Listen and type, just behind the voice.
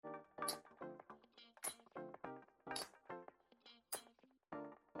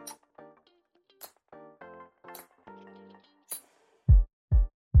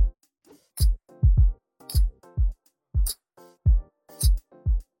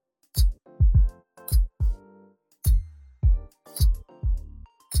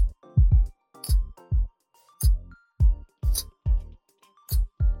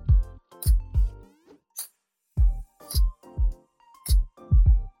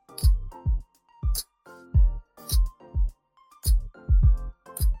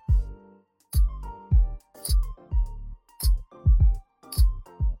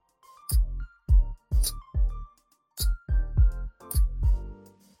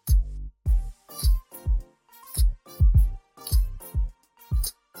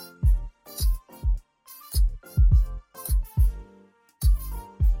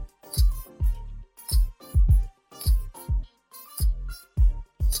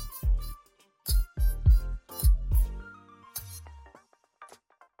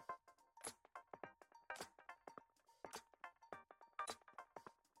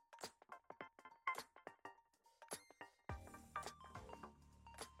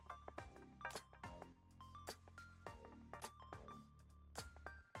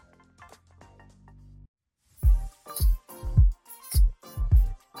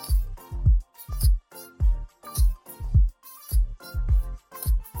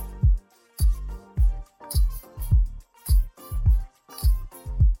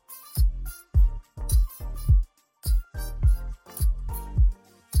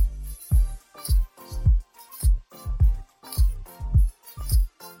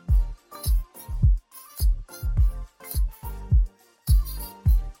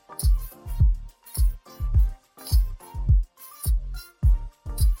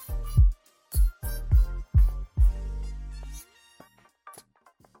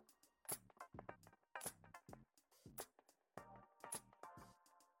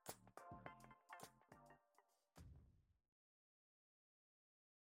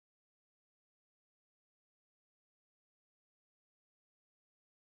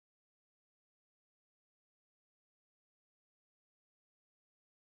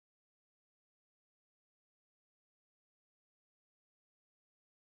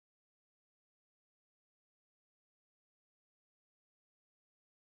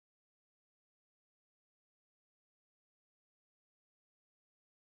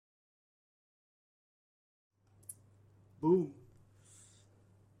Boom.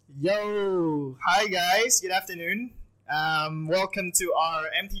 Yo. Hi, guys. Good afternoon. Welcome to our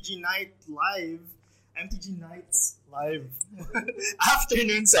MTG Night Live. MTG Nights Live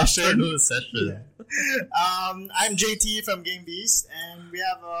afternoon session. Afternoon session. I'm JT from Game Beast, and we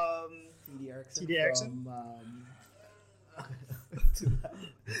have TD Erickson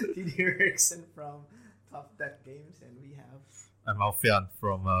TD Erickson from Top Deck Games, and we have I'm Alfian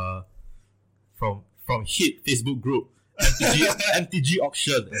from Hit Facebook group. MTG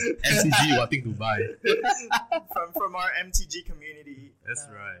auction. MTG wanting to buy. from our MTG community. That's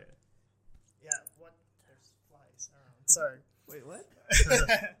right. Yeah. What? There's flies around. Sorry. wait, what?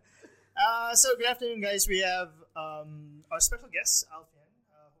 So good afternoon, guys. We have our special guest, Alfian,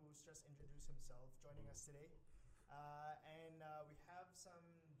 who's just introduced himself, joining us today. And we have some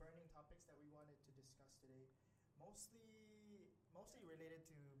burning topics that we wanted to discuss today, mostly related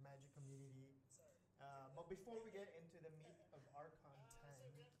to Magic community. But before we get into the meat of our content,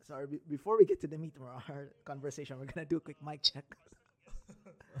 Sorry, before we get to the meat of our conversation, we're gonna do a quick mic check.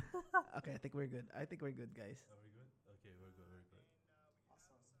 Okay, I think we're good. guys. Are we good? Okay, we're good. awesome.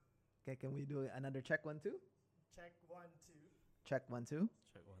 Okay, can we do another check 1 2? Check 1 2. Check 1 2.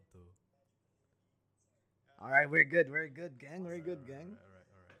 Check 1, 2. All right, we're good, gang. We're good, gang.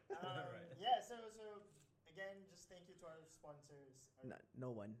 All right. Yeah. So again, just thank you to our sponsors. No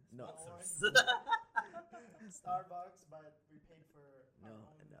one. Starbucks, but we paid for our No,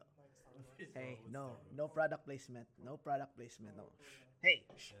 own, no. like, Starbucks. Hey, no product placement. No product placement. No. Hey,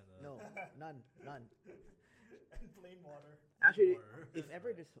 no, none. And plain water. Actually, Water. if ever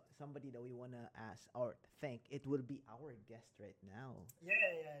there's somebody that we wanna ask or thank, it will be our guest right now.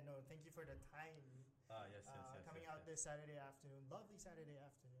 Yeah. No, thank you for the time. Yes. Coming out this Saturday afternoon. Lovely Saturday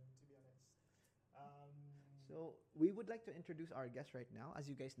afternoon, to be honest. So we would like to introduce our guest right now. As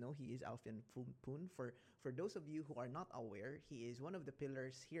you guys know, he is Alfian Poon. For those of you who are not aware, he is one of the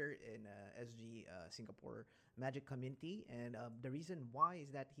pillars here in SG Singapore Magic community, and the reason why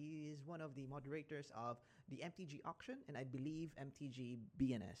is that he is one of the moderators of the MTG auction, and I believe MTG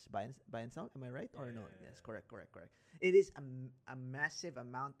BNS buy and sell. Am I right or no? Yeah. Yes, correct. It is a massive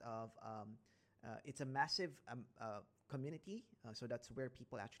amount of it's a massive community, so that's where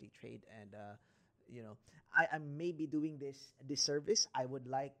people actually trade. And I may be doing this disservice. I would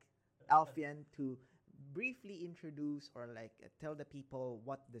like Alfian to briefly introduce or tell the people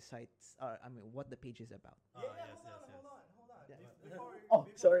what the sites are. I mean, what the page is about. Hold on.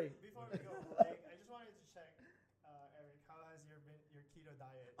 Yeah. Sorry. Before we go, I just wanted to check, Eric, how has your keto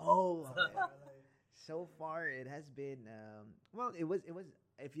diet? Oh, So, okay. So far, it has been well. It was.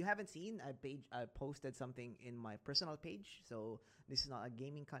 If you haven't seen, I posted something in my personal page. So this is not a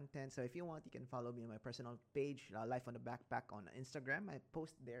gaming content. So if you want, you can follow me on my personal page, Life on the Backpack on Instagram. I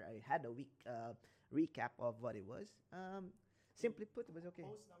post there. I had a week recap of what it was. Simply put, it was okay.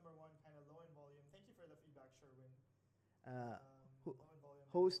 Host number 1, kind of low in volume. Thank you for the feedback, Sherwin. Ho- Low in volume.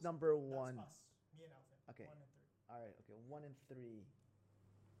 host number 1. That's us, me and Alvin. Okay. 1 and 3. All right. Okay. 1 and 3.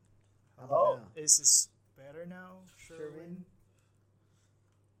 Hello. now? Is this better now, Sherwin?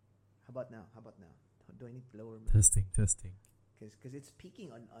 How about now? Do I need to lower? Testing. Because it's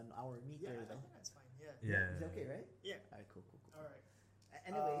peaking on our meter. Yeah, I though. think that's fine. Yeah. Yeah. Is it okay, right? Yeah. All right. Cool. All right.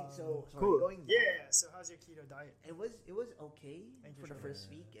 Anyway, so sorry, Cool. going back, Yeah. So how's your keto diet? It was okay Thank you, for the Sherwin. first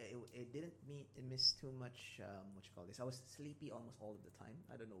week. It didn't miss too much. What you call this? I was sleepy almost all of the time.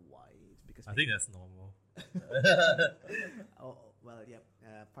 I don't know why. It's because I think that's normal. oh well, yeah.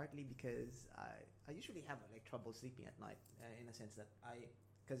 Partly because I usually have trouble sleeping at night. In a sense that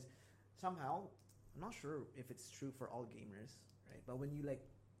because somehow I'm not sure if it's true for all gamers, right? But when you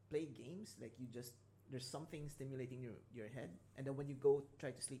play games, you just there's something stimulating your head, and then when you go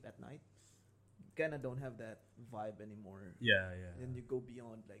try to sleep at night, you kind of don't have that vibe anymore. Yeah. Then you go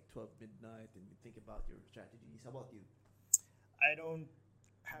beyond 12 midnight and you think about your strategies. How about you? I don't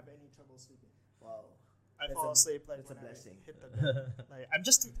have any trouble sleeping. Wow. I That's fall a- asleep that's a when blessing. I hit the bed. I'm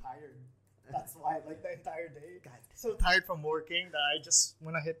just too tired. That's why the entire day. God. So tired from working that I just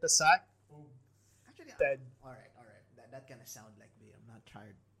when I hit the sack, boom, Actually, dead. All right. That kind of sound like me. I'm not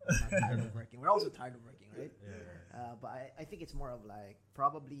tired. I'm not tired of working. We're also tired of working, right? Yeah. But I think it's more of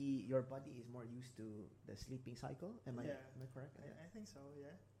probably your body is more used to the sleeping cycle. Am I correct? I think so. Yeah.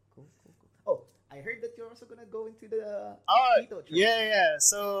 Cool. Oh, I heard that you're also gonna go into the keto trend. Yeah.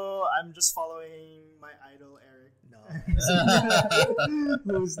 So I'm just following my idol Eric. No.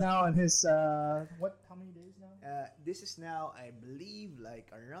 Who's now on his what? How many days now? This is now, I believe,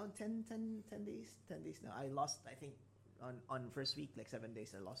 around 10 days. 10 days now. I lost, I think, on first week, 7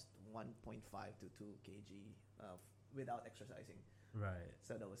 days, I lost 1.5 to 2 kg without exercising. Right.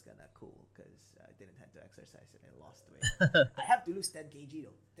 So that was kind of cool because I didn't have to exercise and I lost weight. I have to lose 10 kg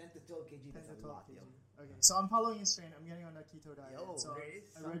though. 10 to 12 kg. 10 That's to a 12 lot, yo. kg. Okay, so I'm following his train. I'm getting on a keto diet. Yo, so there is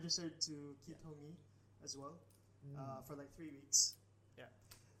I some- registered to Keto Me as well for like 3 weeks. Yeah.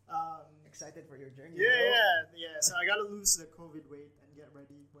 Excited for your journey. Yeah. So I gotta lose the COVID weight and get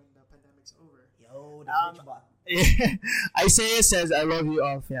ready when the pandemic's over. Yo, the bitch bot. Isaiah says, "I love you,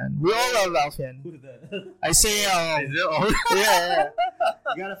 Alfian." We all love Alfian. Who did that? I say, Is it all? yeah.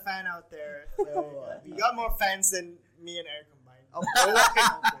 You got a fan out there. You got more fans than me and Eric combined. Of course,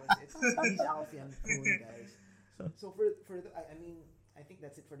 he's Alfian Poon, guys. So for the, I mean, I think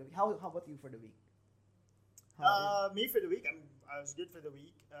that's it for the week. How about you for the week? Me for the week, I was good for the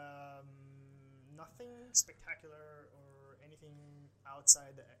week. Nothing spectacular or anything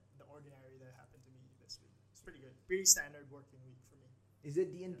outside the ordinary that happened to me this week. It's pretty good. Pretty standard working week for me. Is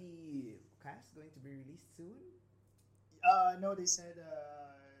it D&D cast going to be released soon? No, they said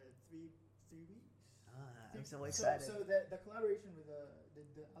 3 weeks. I'm so excited. So the collaboration with the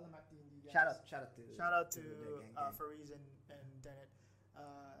Alamak D&D guys. Shout out to the gang. Fariz and Dennett.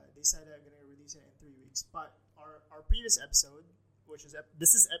 They said they're gonna release it in 3 weeks. But our previous episode, which is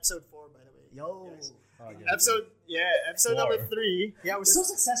this is episode 4, by the way. Yo. Guys. Oh, yeah. Episode 4. number 3. Yeah, we're so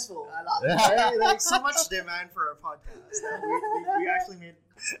successful. I love Right? Like so much demand for our podcast that we actually made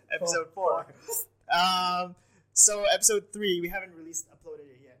episode 4. So episode 3 we haven't uploaded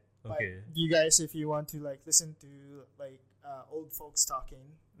it yet. Okay. But you guys, if you want to like listen to like old folks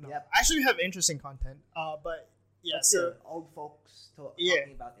talking, Yep. actually we have interesting content. But yeah, But so still, old folks Yeah.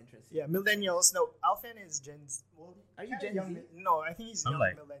 talking about interesting. yeah, millennials. No, Alfian is Gen Z. Well, Are you kinda Gen young Z? No, I think he's I'm young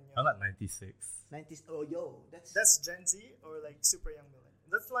like millennial. 96. 90s. Oh, yo, that's That's Gen Z or like super young millennial.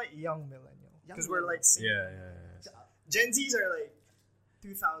 That's like young millennial Young because we're like millennial. Yeah. Gen Zs are like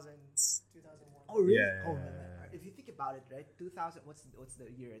 2000s, 2001. Oh, really? Yeah, Oh, yeah, man. yeah. If you think about it, right? 2000. What's the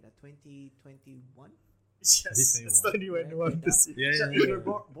year? That 2021. Yes, it's 21. 21 this year. Yeah, So yeah, if yeah. you're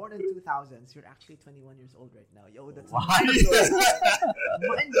born in 2000s, you're actually 21 years old right now. Yo, that's What?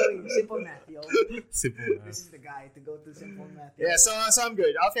 mind-blowing. Simple math, yo. Simple. This is the guy to go to simple math. Yeah, so I'm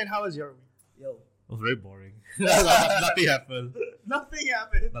good. Alfian, how was your week? Yo, It was very boring. Nothing happened. Nothing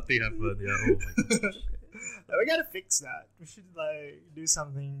happened. Nothing happened. Yeah. Oh my gosh. We gotta fix that. We should like do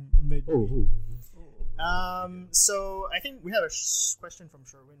something mid. Oh. So I think we have a question from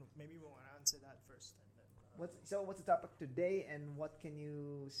Sherwin. Maybe we want to answer that first. And then, what's the topic today, and what can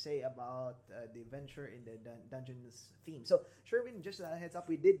you say about the venture in the dungeons theme? So, Sherwin, just a heads up,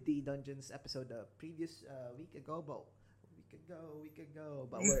 we did the dungeons episode the previous week ago, but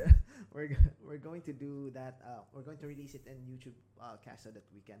we're going to do that. We're going to release it in YouTube cast so that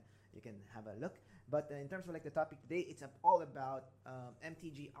you can have a look. But in terms of like the topic today, it's all about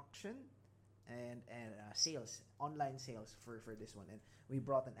MTG auction and sales, online sales for this one. And we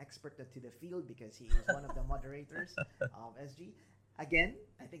brought an expert to the field because he is one of the moderators of SG. Again,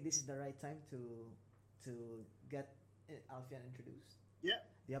 I think this is the right time to get Alfian introduced. Yeah.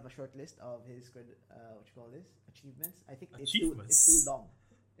 Do you have a short list of his achievements? I think Achievements? it's too long.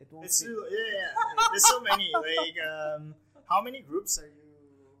 It won't. It's fit. too, yeah. There's so many. Like, how many groups are you?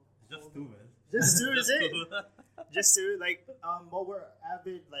 Just 2, man. Just 2, is it? two. Just 2. Like, well, we're an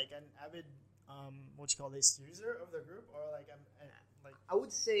avid user of the group, or like like. I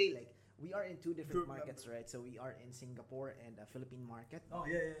would say like we are in 2 different Group markets, member. right? So we are in Singapore and a Philippine market. Oh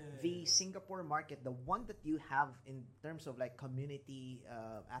yeah. The Singapore market, the one that you have in terms of like community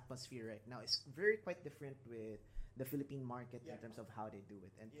atmosphere right now, is quite different with the Philippine market in terms of how they do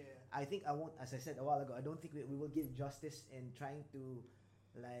it. And I think I won't, as I said a while ago, I don't think we will give justice in trying to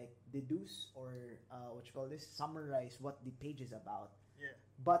like deduce or summarize what the page is about. Yeah.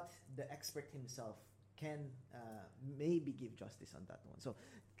 But the expert himself can maybe give justice on that one. So,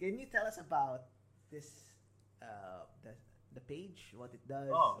 can you tell us about this, the page, what it does?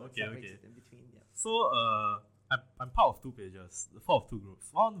 Oh, what okay, separates okay. it in between? Yeah. So I'm part of 2 pages. The part of 2 groups.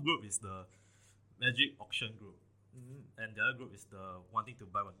 One group is the Magic Auction group, and the other group is the Wanting to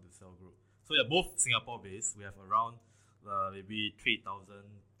Buy, Wanting to Sell group. So they're both Singapore based. We have around maybe 3,000 to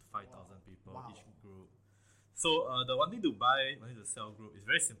 5,000 people Wow. each group. So the Wanting to Buy, Wanting to Sell group is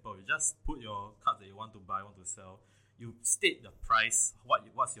very simple. You just put your cards that you want to buy, want to sell. You state the price,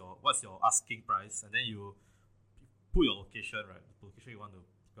 what's your asking price, and then you put your location, right? The location you want to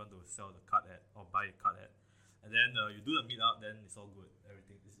sell the card at or buy a card at, and then you do the meetup. Then it's all good.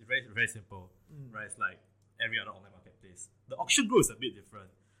 Everything is very very simple, right? It's like every other online marketplace. The auction group is a bit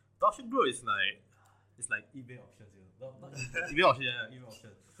different. The auction group is like eBay auctions, you know. Not eBay auction, yeah, eBay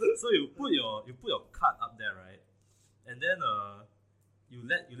auction. So you put your card up there, right? And then you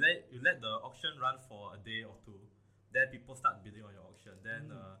let the auction run for a day or 2. then people start bidding on your auction.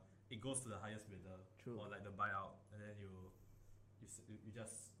 Then it goes to the highest bidder, True. or like the buyout, and then you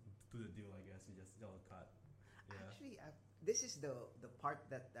just do the deal. I guess you just sell the card. Yeah. Actually, this is the part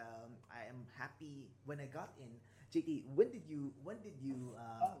that I am happy when I got in. JT, when did you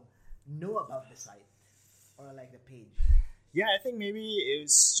know about the site or like the page? Yeah, I think maybe it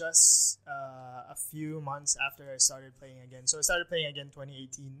was just a few months after I started playing again. So I started playing again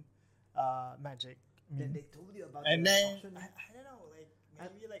 2018 Magic. Then they told you about And the then auction. I don't know, like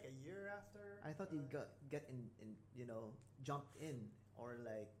maybe like a year after. I thought you get in jumped in or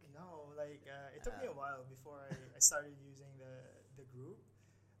like No, like it took me a while before I started using the group.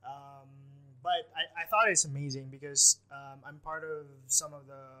 But I thought it's amazing because I'm part of some of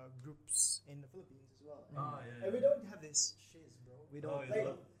the groups in the Philippines as well. And we don't have this shiz, bro. we don't.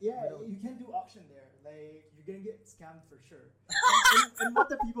 You can't do auction there. Like you're gonna get scammed for sure. and what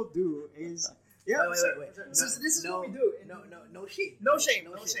the people do is Wait. So this is what we do. No shade. No shame.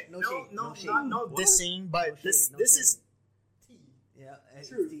 No No shade. shame. No shade. No No shade. not dissing, but No this shade, no this shade. is tea. Yeah,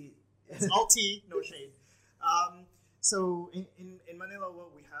 True. it's It's all tea, no shade. So in Manila,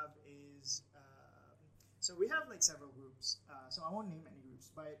 what we have is so we have like several groups. So I won't name any groups,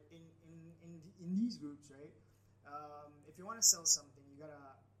 but in these groups, right? If you want to sell something, you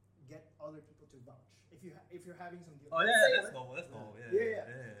gotta get other people to vouch. If you're having some deal. Oh yeah, that's normal. That's normal. Yeah.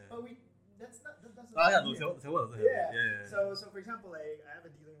 Yeah. But that's not. That doesn't. Oh yeah, mean- yeah. So for example, like I have a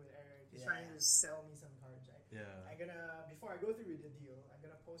dealing with Eric. He's Yeah. trying to sell me some cards, right? Yeah. I'm gonna before I go through with the deal, I'm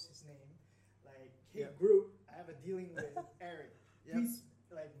gonna post his name, like, hey Yep. group, I have a dealing with Eric. Yep. Please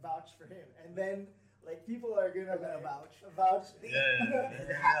like vouch for him, and then like people are gonna like, vouch. Vouch.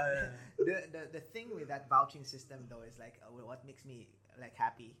 Yeah. The thing with that vouching system though is like what makes me like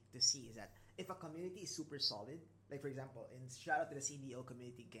happy to see is that if a community is super solid, like for example, in shout out to the CDO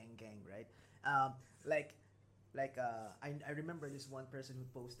community gang, right? I remember this one person who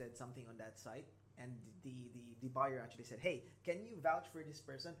posted something on that site, and the buyer actually said, "Hey, can you vouch for this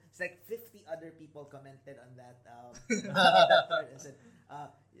person?" It's like 50 other people commented on that that thread and said,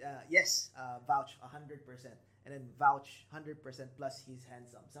 "Yes, vouch 100%." And then vouch 100% plus he's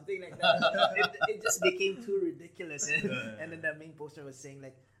handsome, something like that. it just became too ridiculous. And then the main poster was saying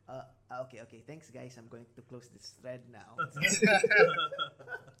like, okay, thanks guys, I'm going to close this thread now.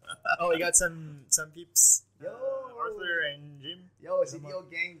 Oh, we got some peeps. Yo! Arthur and Jim. Yo, CDO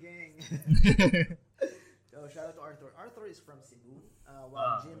gang. Yo, shout out to Arthur. Arthur is from Cebu,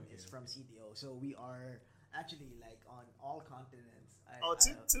 while Jim is from CDO. So we are actually like on all continents.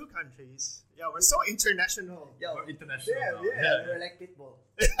 Two countries. Yeah, we're so international. Yo, We're international. now. we're like Pitbull.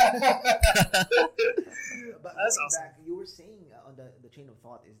 But That's going awesome. back, you were saying on the chain of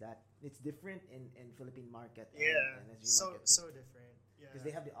thought is that it's different in Philippine market Yeah, and SG so market. so different. Yeah, Because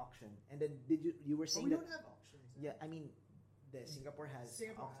they have the auction. And then you were but saying we that don't have auctions. yeah, I mean the Singapore has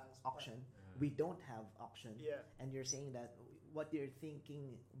Singapore has, but- auction. We don't have auction. Yeah. And you're saying that what you're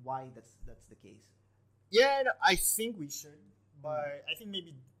thinking why that's the case. Yeah, no, I think we should, but I think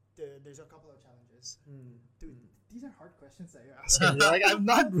maybe there's a couple of challenges. Dude, these are hard questions that you're asking. Like I'm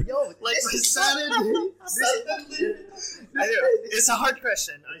not. Yo, Like this is suddenly. This- It's a hard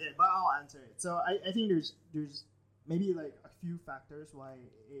question. Okay, but I'll answer it. So I think there's maybe like a few factors why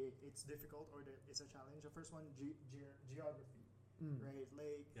it's difficult or it's a challenge. The first one, geography, right?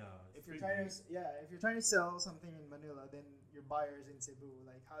 Like if you're trying to sell something in Manila, then your buyers in Cebu,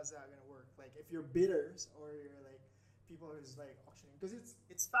 like how's that gonna work? Like if you're bidders or you're like people who's like auctioning, because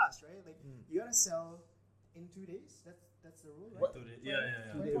it's fast, right? Like you gotta sell in 2 days. That's the rule, right? What to do?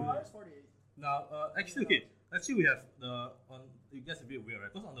 Yeah. 24 hours, 48. Now, actually, we have it gets a bit weird, right?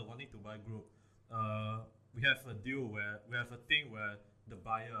 Because on the wanting to buy group, we have a deal where we have a thing where the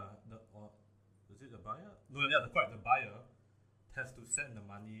buyer, is it the buyer? No, yeah, the buyer has to send the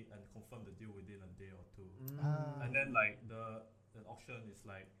money and confirm the deal within a day or two, and then like the auction is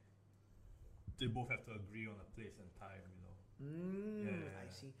like they both have to agree on a place and time, you know. I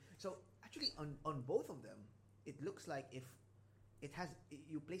see. So actually, on both of them, it looks like if it has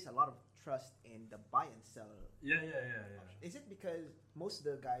you place a lot of trust in the buy and sell. Yeah. Is it because most of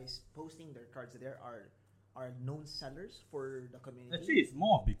the guys posting their cards there are known sellers for the community? Actually, it's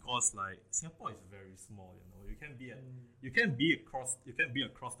more because like Singapore is very small. You know, you can be across the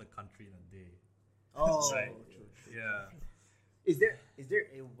country in a day. Oh, Right. true. Yeah. Is there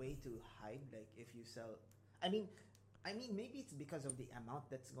a way to hide like if you sell? I mean, maybe it's because of the amount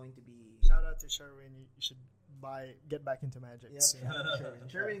that's going to be. Shout out to Sherwin. You should get back into Magic. Yep, soon.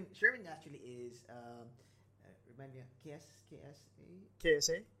 Sherwin actually is. Remind me, KSA.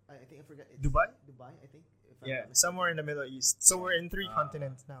 KSA? I think I forgot. It's Dubai? Dubai, I think. If I'm Yeah, not mistaken. somewhere in the Middle East. So we're in three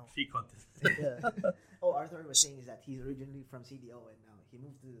continents now. 3 continents. Yeah. Oh, Arthur was saying is that he's originally from CDO and now he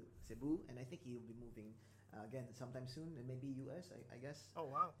moved to Cebu, and I think he'll be moving again sometime soon, and maybe US, I guess. Oh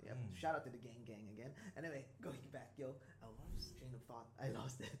wow. Yeah. Shout out to the gang again. Anyway, going back, yo. What was the train of thought? I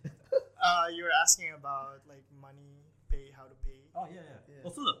lost it. You were asking about like money, how to pay. Oh yeah. Yeah.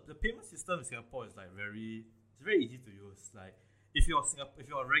 Also, the payment system in Singapore is like it's very easy to use. Like if you're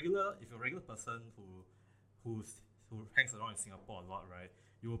a regular person who hangs around in Singapore a lot, right?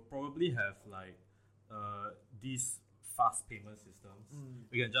 You will probably have like these fast payment systems.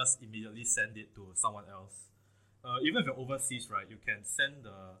 You can just immediately send it to someone else. Even if you're overseas, right? You can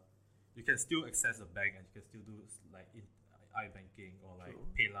still access the bank, and you can still do like iBanking or like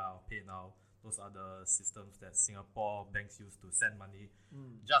PayLah or PayNow. Those are the systems that Singapore banks use to send money,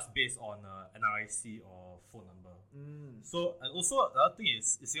 just based on NRIC or phone number. So, and also the other thing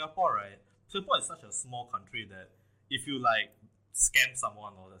is, in Singapore, right? Singapore is such a small country that if you like scam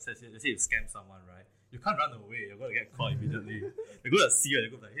someone, or let's say you scam someone, right? You can't run away. You're going to get caught immediately. They're going to see you and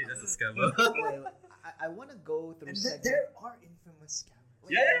they're going to be like, hey, that's a scammer. Wait, I want to go through. And segment. there are infamous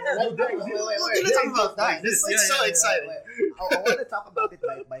scammers. Yeah. Wait, Let's talk about that. This is so exciting. I want to talk about it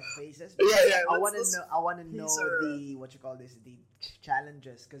by phases. Yeah. I want to know. I want to know Teaser. the the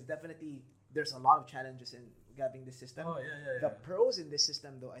challenges, because definitely there's a lot of challenges in grabbing the system. Oh, yeah. The pros in this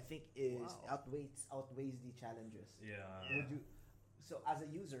system, though, I think is outweighs the challenges. Yeah. Would you? So as a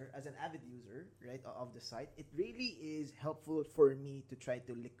user, as an avid user, right, of the site, it really is helpful for me to try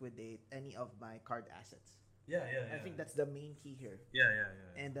to liquidate any of my card assets. Yeah. I think that's the main key here. Yeah.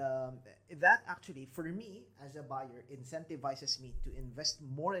 And that actually, for me as a buyer, incentivizes me to invest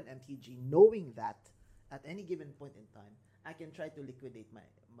more in MTG, knowing that at any given point in time, I can try to liquidate my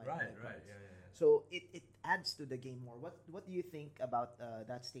Right. cards. Yeah. So it adds to the game more. What do you think about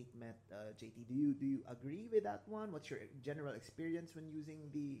that statement, JT? Do you agree with that one? What's your general experience when using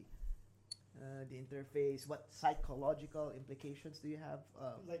the interface? What psychological implications do you have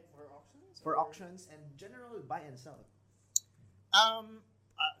Like for auctions? for auctions and general buy and sell?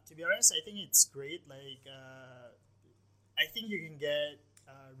 To be honest, I think it's great. Like, I think you can get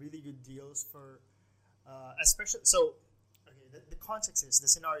really good deals for, especially. So, okay, the context is, the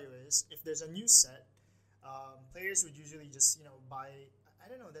scenario is, if there's a new set, players would usually just buy. I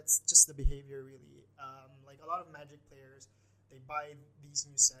don't know. That's just the behavior, really. Like a lot of Magic players, they buy these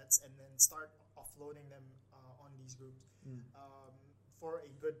new sets and then start offloading them on these groups. For a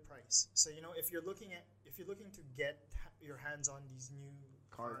good price. So if you're looking to get your hands on these new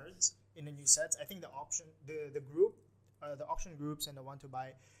cards in the new sets, I think the auction groups and the want to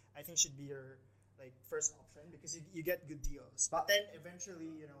buy, I think should be your like first option, because you get good deals. But then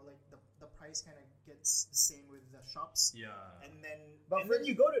eventually, like the price kind of gets the same with the shops. Yeah. And then But then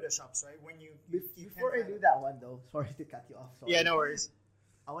you go to the shops, right? When you Before I can't do find- that one though, sorry to cut you off. Sorry. Yeah, no worries.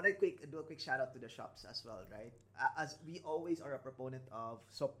 I want to do a quick shout out to the shops as well, right? As we always are a proponent of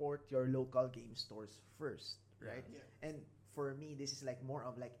support your local game stores first, right? Yeah. And for me, this is like more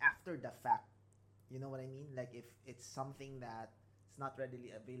of like after the fact. You know what I mean? Like if it's something that it's not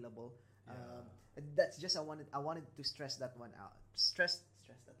readily available. That's just I wanted to stress that one out. Stress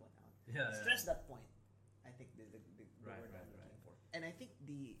that one out. Yeah. Stress that point. I think the Right, word right, I'm looking for. And I think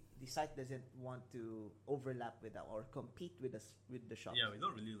the site doesn't want to overlap with that or compete with the shop. Yeah, we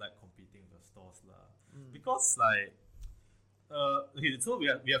don't really like competing with the stores lah. Because like, okay, so we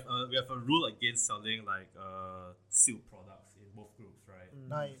have a rule against selling like sealed products in both groups, right?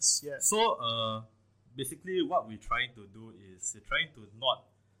 Nice. Yeah. So basically what we're trying to do is we're trying to not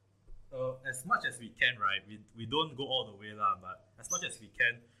as much as we can, right? We don't go all the way lah, but as much as we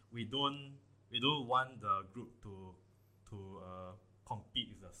can, we don't want the group to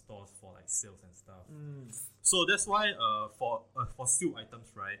compete with the stores for like sales and stuff. So that's why for sealed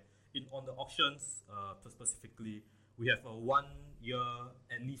items, right? On the auctions specifically, we have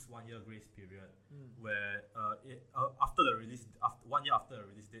at least 1 year grace period where after the release, 1 year after the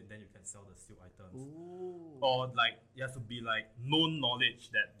release date, then you can sell the sealed items. Ooh. Or like you have to be like known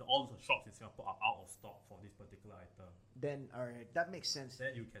knowledge that all the shops in Singapore are out of stock for this particular item. Then alright, that makes sense.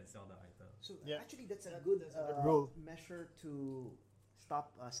 Then you can sell the item. So Yeah. actually, that's a good rule. measure to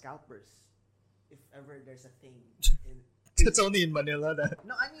stop scalpers, if ever there's a thing. It's only in Manila that.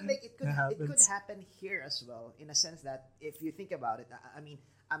 No, I mean like it could happens. happen here as well, in a sense that if you think about it, I mean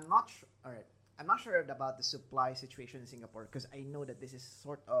I'm not sure about the supply situation in Singapore, because I know that this is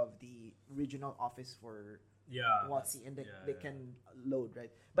sort of the regional office for Yeah. WotC, and they yeah. can load,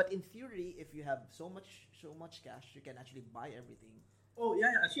 right? But in theory, if you have so much cash, you can actually buy everything. Oh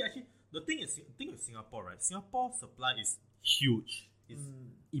yeah. Actually, the thing with Singapore, right? Singapore supply is huge. It's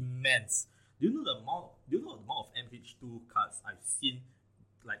immense. Do you know the amount? Do you know the amount of MH2 cards I've seen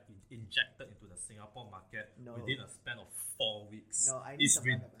like injected into the Singapore market No. within a span of 4 weeks? No, I need It's some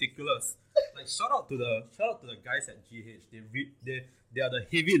ragavan. ridiculous. Like shout out to the guys at GH. They are the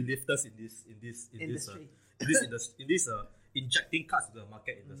heavy lifters in this Industry. in this injecting cards into the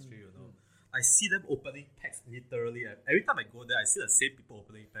market industry. You know, I see them opening packs literally. Every time I go there, I see the same people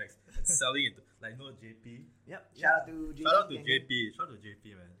opening packs and selling it. Like JP. Yep. Shout out to JP. Shout out to gang. JP. Shout out to JP,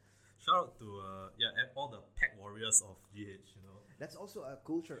 man. Shout out to all the pack warriors of GH. You know. That's also a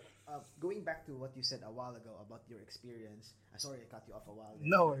culture. Going back to what you said a while ago about your experience. Sorry, I cut you off a while ago.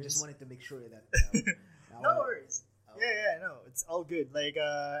 No I just worries. wanted to make sure that. No worries. Oh. No, it's all good. Like,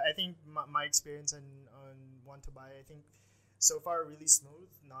 I think my experience on Want to Buy, I think so far really smooth.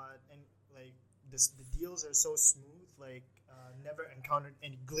 Not and like the deals are so smooth. Like, never encountered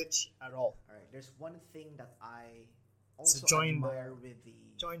any glitch at all. All right. There's one thing that I So also join admire with the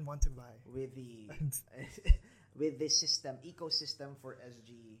Join Want to Buy. with the with this system ecosystem for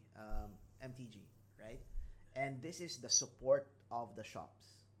SG MTG, right? And this is the support of the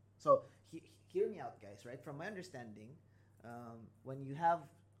shops. So hear me out, guys. Right, from my understanding, when you have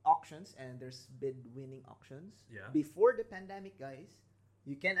auctions and there's bid winning auctions, Yeah. before the pandemic, guys,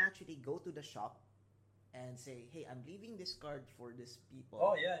 you can actually go to the shop and say, "Hey, I'm leaving this card for this people.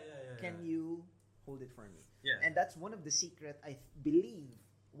 Oh yeah. Can you hold it for me?" Yeah. And that's one of the secret, I believe,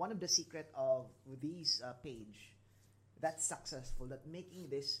 one of the secret of these page that's successful, that making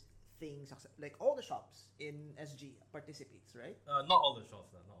this thing success. Like all the shops in SG participates, right? Not all the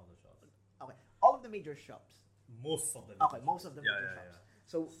shops, not all the shops. Okay, all of the major shops. Most of them. Okay, most of the Yeah, major yeah, shops.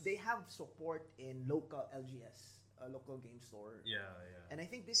 So they have support in local LGS, local game store. Yeah. And I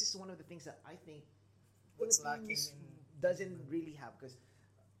think this is one of the things that I think What's Philippines lacking in- doesn't really have, because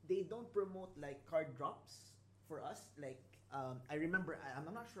they don't promote like card drops for us. Like I remember,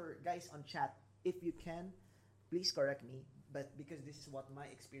 I'm not sure, guys on chat, if you can, please correct me. But because this is what my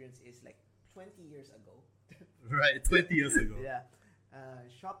experience is, like 20 years ago. Right, 20 years ago. Yeah.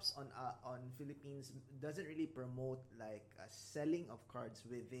 Shops on Philippines doesn't really promote like selling of cards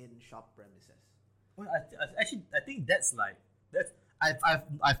within shop premises. Well, I think that's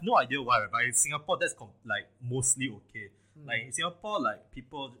I've no idea why. But in Singapore, that's like mostly okay. Like in Singapore, like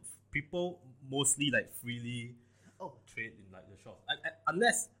people mostly like freely Oh, trade in like the shops.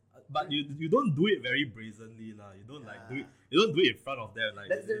 Unless, but you don't do it very brazenly lah. You don't like do it. You don't do it in front of them. Like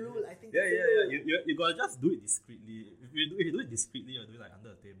that's the rule. I think. Yeah, that's the yeah. rule. You gotta just do it discreetly. If you do it discreetly or do it like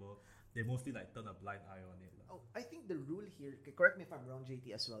under the table, they mostly like turn a blind eye on it lah. Oh, I think the rule here, correct me if I'm wrong,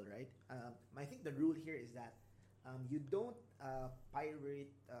 JT, as well, right? I think the rule here is that you don't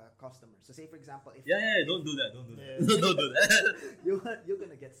pirate customers. So say, for example, if Don't do that. Don't do that. Yeah. Don't do that. you're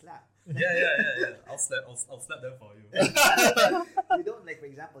gonna get slapped. Yeah. I'll slap them for you. You don't, like, for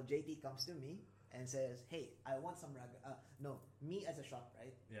example, JT comes to me and says, "Hey, I want some no, me as a shop,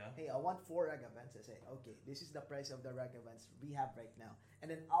 right? Yeah. Hey, I want 4 ragavans." I say, "Okay, this is the price of the ragavans we have right now."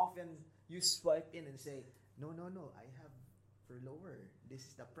 And then often you swipe in and say, No, I have for lower. This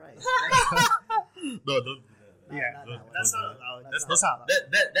is the price." No, don't do that. Yeah, that's not allowed. That's That's not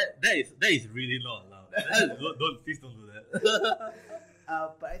allowed. That is really not allowed. Please don't do that.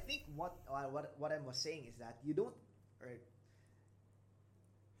 But I think what I was saying is that you don't, or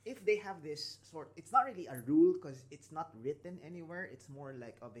if they have this sort, it's not really a rule because it's not written anywhere. It's more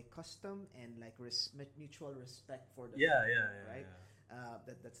like of a custom and like mutual respect for the Yeah. right?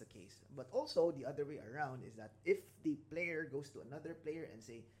 That's the case. But also the other way around is that if the player goes to another player and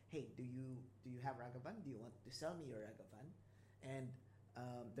say, "Hey, do you have ragavan? Do you want to sell me your ragavan?" And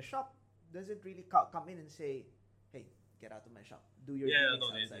the shop doesn't really come in and say, "Hey, get out of my shop. Do your Yeah, dealings no,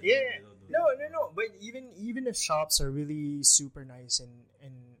 they- outside." they- Yeah, don't do no. that. But even if shops are really super nice and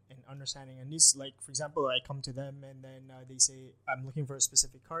understanding, and this, like, for example, I come to them and then they say I'm looking for a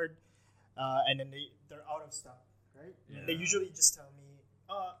specific card, and then they're out of stock, right? Yeah. They usually just tell me,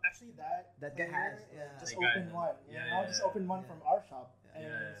 actually that guy player, has, yeah. just That guy open has- one. yeah, I'll just yeah, open one yeah. from our shop, Yeah.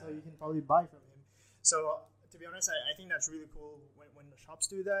 and so you can probably buy from him. So to be honest, I think that's really cool when the shops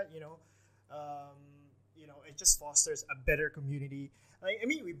do that. It just fosters a better community. Like, I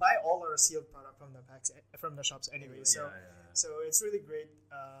mean, we buy all our sealed product from the packs from the shops anyway. So it's really great.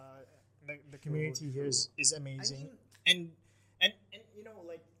 The community here is amazing. I mean, and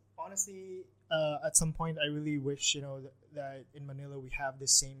like, honestly, at some point I really wish that in Manila we have the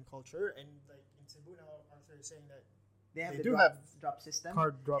same culture, and like in Cebu now, Arthur is saying that they have they the do drop, have drop system.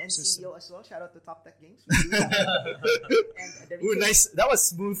 card drop NCDO system. as well. Shout out to Top Tech Games. We do have- and the Ooh, reason- nice! That was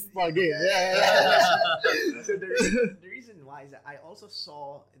smooth plug in. Yeah. So the reason why is that I also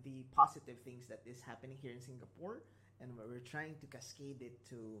saw the positive things that is happening here in Singapore, and we're trying to cascade it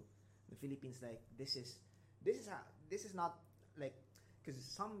to the Philippines, like this is not like, because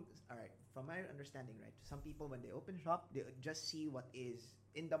some, all right, from my understanding, right, some people when they open shop, they just see what is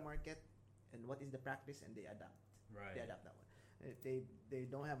in the market and what is the practice, and they adapt. Right. They adapt that one. They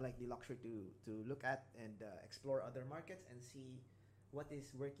don't have like the luxury to look at and explore other markets and see what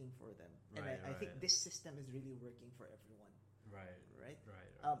is working for them. And Right, I think right. this system is really working for everyone. Right. Right.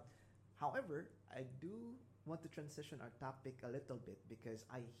 Right. However, I do want to transition our topic a little bit because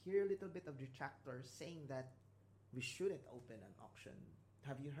I hear a little bit of detractors saying that we shouldn't open an auction.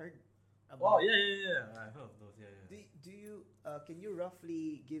 Have you heard Oh about? yeah. I heard of those. Yeah. Do you can you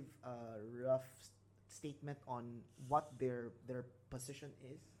roughly give a rough statement on what their position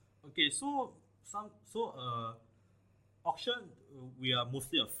is? Okay, so auction, we are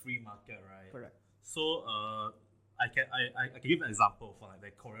mostly a free market, right? Correct. So I can give an example for like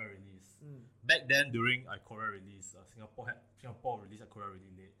the Korea release. Back then during a Korea release, Singapore released a Korea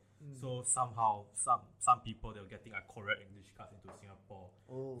really late. So somehow some people, they were getting a Korea English cards into Singapore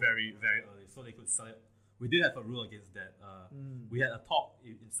very very early, so they could sell it. We did have a rule against that. We had a talk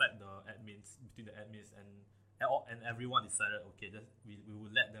inside the admins, between the admins, and everyone decided, okay, we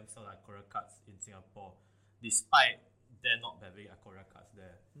would let them sell like Korea cards in Singapore, despite there not having a Korea cards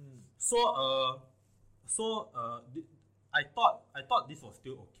there. I thought this was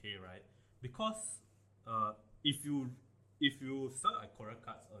still okay, right? Because if you sell a Korea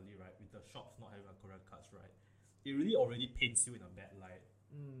cards early, right, with the shops not having a Korea cards, right, it really already paints you in a bad light.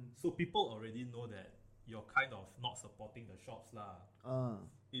 So people already know that you're kind of not supporting the shops lah.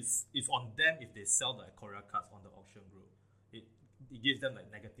 It's on them if they sell the Korea cards on the auction group. It gives them like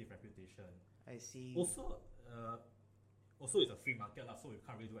negative reputation. I see. Also it's a free market lah, so we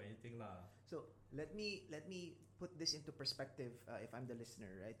can't really do anything lah. So let me put this into perspective. If I'm the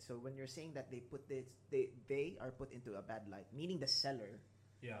listener, right? So when you're saying that they are put into a bad light, meaning the seller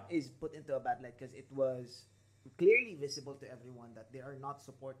is put into a bad light because it was clearly visible to everyone that they are not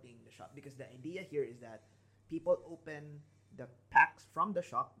supporting the shop. Because the idea here is that people open the packs from the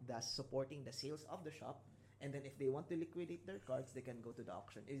shop, thus supporting the sales of the shop, and then if they want to liquidate their cards, they can go to the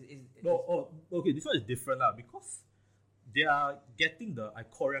auction. Okay, this one is different lah, because they are getting the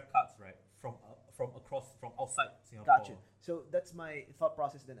Korea cards, right, from outside Singapore. Gotcha. So that's my thought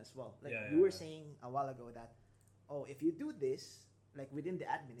process then as well. Like you were saying a while ago that, if you do this, like within the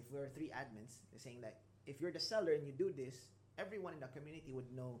admin, if we're 3 admins, they're saying like, if you're the seller and you do this, everyone in the community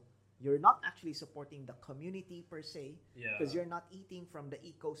would know you're not actually supporting the community per se, because you're not eating from the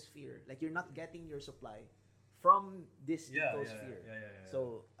ecosphere. Like you're not getting your supply from this ecosphere.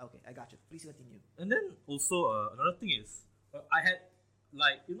 So okay, I got you. Please continue. And then also another thing is, I had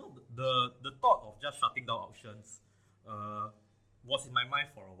like, the thought of just shutting down auctions was in my mind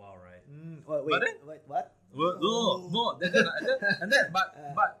for a while, right? Wait, what? No. Then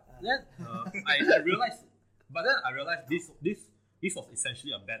I realized. But then I realized this was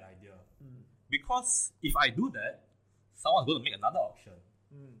essentially a bad idea, because if I do that, someone's going to make another auction.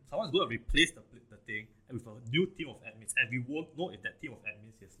 Someone's going to replace the thing with a new team of admins, and we won't know if that team of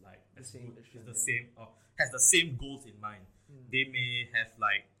admins is like has the same goals in mind. They may have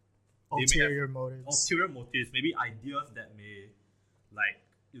like ulterior motives. Ulterior motives, maybe ideas that may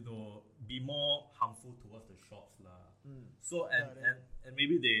be more harmful towards the shops lah. So and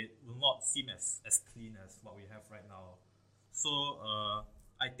maybe they will not seem as clean as what we have right now. So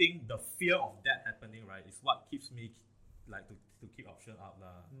I think the fear of that happening, right, is what keeps me like to keep auction up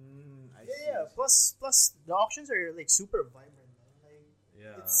lah. I see. Plus the auctions are like super vibrant, man. Like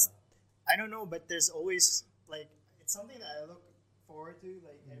it's, I don't know, but there's always like, it's something that I look forward to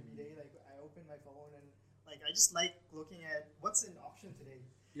like every day. Like I open my phone and like I just like looking at what's in auction today.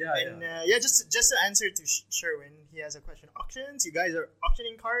 Just to answer to Sherwin, he has a question. Auctions? You guys are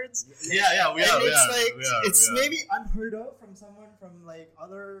auctioning cards? We are. It's maybe unheard of from someone from like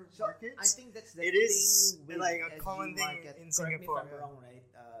other markets. I think that's the it thing is with like a SG common thing market. in Correct Singapore. me if I'm wrong, right?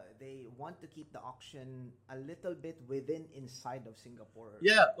 They want to keep the auction a little bit inside of Singapore.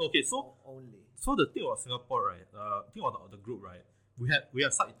 Yeah. Okay. So only. So the thing about Singapore, right? Thing about the group, right? We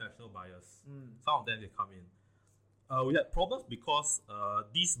have some international buyers. Some of them they come in. We had problems because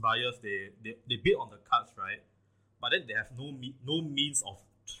these buyers they bid on the cards, right? But then they have no means of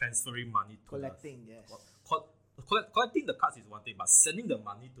transferring money to collecting. us. Yes. Collecting the cards is one thing, but sending the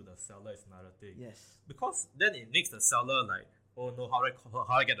money to the seller is another thing. Yes. Because then it makes the seller like, oh no, how do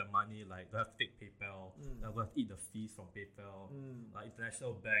I get the money? Like, do I have to take PayPal? Do I have to eat the fees from PayPal? Like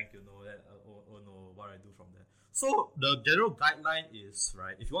international bank, that oh no, what do I do from there? So the general guideline is,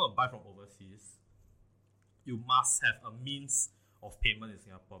 right, if you want to buy from overseas, you must have a means of payment in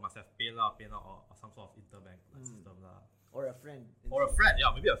Singapore. Must have PayLah or some sort of interbank system lah. or a friend. or a friend, yeah,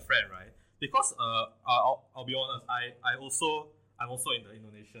 maybe a friend, right? Because I'll be honest, I'm also in the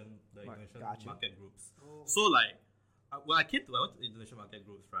Indonesian Gotcha. market groups. Oh. So like when I went to Indonesian market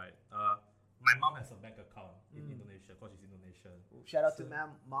groups, right? My mom has a bank account in Indonesia because she's Indonesian. Shout out to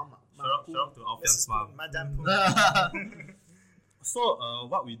Mama. Shout out to Alfian's mom. Madame Poon. So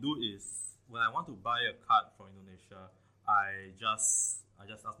what we do is when I want to buy a card from Indonesia, I just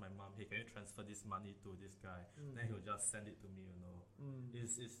ask my mom, hey, can you transfer this money to this guy? Then he'll just send it to me, you know.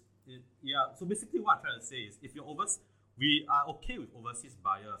 Yeah. So basically, what I'm trying to say is, if you're we are okay with overseas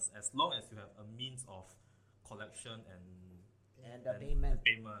buyers as long as you have a means of collection and payment.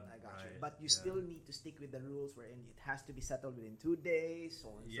 I got you. right? But you still need to stick with the rules wherein it has to be settled within 2 days, so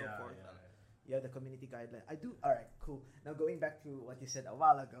on and so forth. You have the community guideline. I do. All right, cool. Now going back to what you said a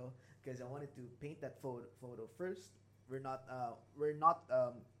while ago, because I wanted to paint that photo first. We're not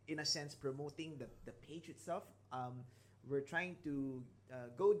in a sense promoting the page itself. We're trying to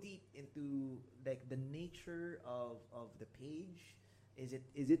go deep into like the nature of the page. Is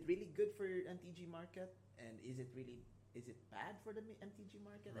it really good for MTG market, and is it bad for the MTG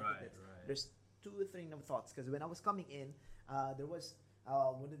market? I think there's two or three thoughts, because when I was coming in, there was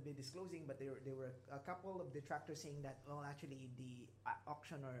wouldn't be disclosing, but there were a couple of detractors saying that, well, actually the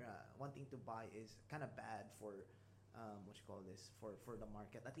auction or wanting to buy is kind of bad for what you call this, for the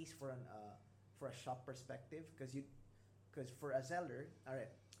market, at least for a shop perspective, because for a seller, all right,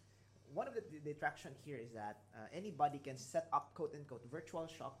 one of the detraction here is that anybody can set up quote unquote virtual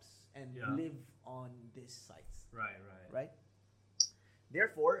shops and live on these sites. Right.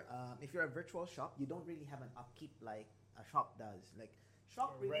 Therefore, if you're a virtual shop, you don't really have an upkeep like a shop does. Like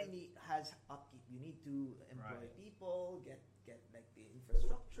shop really has upkeep. You need to employ people, get like the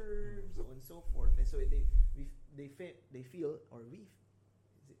infrastructure, so on and so forth. And so they feel, or we,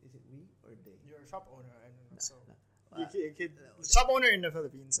 is it we or they? You're a shop owner, I don't know. So shop shop owner in the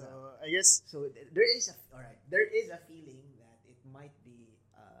Philippines. So I guess there is a feeling that it might be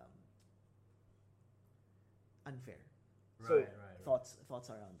unfair. Thoughts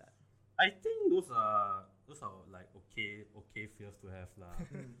around that. I think those are like okay feels to have lah.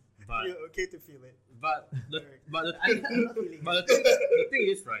 But you're okay to feel it. But the thing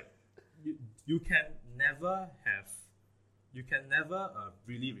is, right, you can never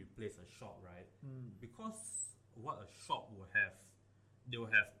really replace a shop, right? Because what a shop will have, they will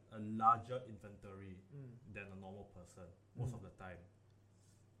have a larger inventory than a normal person most of the time.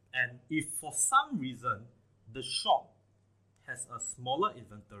 And if for some reason the shop has a smaller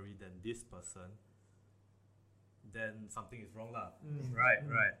inventory than this person, then something is wrong lah. Right.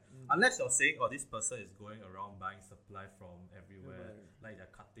 Unless you're saying, oh, this person is going around buying supply from everywhere, like they're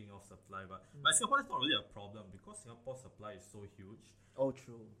cutting off supply. But in Singapore, that's not really a problem because Singapore supply is so huge. Oh,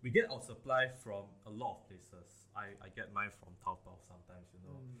 true. We get our supply from a lot of places. I get mine from Taobao sometimes, you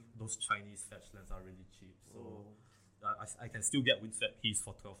know. Those Chinese fetch lands are really cheap. So I can still get windswept piece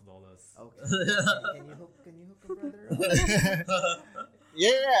for $12. Okay. Can you hook a brother up?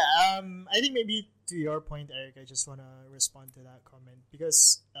 I think maybe to your point, Eric, I just want to respond to that comment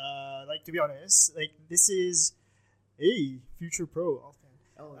because, like, to be honest, like, this is a future pro.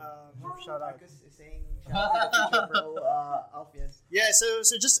 Shout out. Marcus is saying shout out to the future pro Alfian. Yeah, so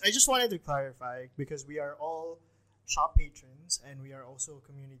I just wanted to clarify because we are all shop patrons and we are also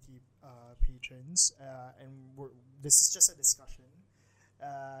community patrons, and this is just a discussion,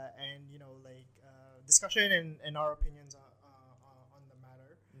 and discussion and our opinions on the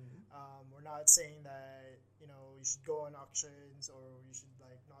matter. We're not saying that you should go on auctions or you should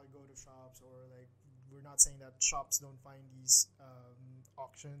like not go to shops, or like we're not saying that shops don't find these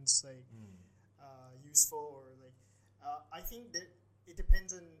auctions like useful, or like I think that it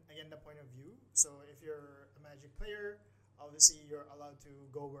depends on, again, the point of view. So if you're a Magic player, obviously you're allowed to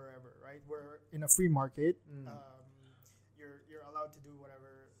go wherever, right? We're in a free market. You're allowed to do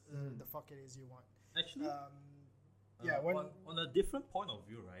whatever the fuck it is you want. Actually, on a different point of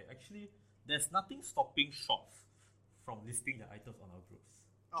view, right? Actually, there's nothing stopping shops from listing their items on our groups.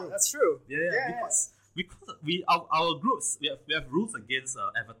 Oh, that's true. Yeah. Because our groups we have rules against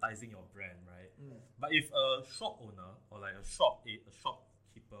advertising your brand, right? But if a shop owner or like a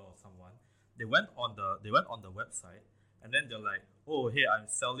shopkeeper or someone, they went on the website and then they're like, oh, hey, I'm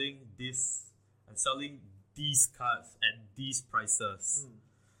selling these cards at these prices.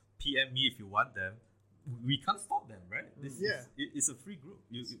 PM me if you want them. We can't stop them, right? It's a free group.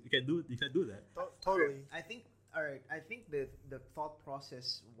 You can do that. Totally. I think the thought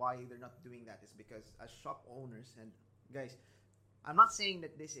process why they're not doing that is because as shop owners, and guys, I'm not saying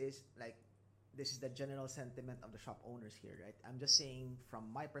that this is the general sentiment of the shop owners here, right? I'm just saying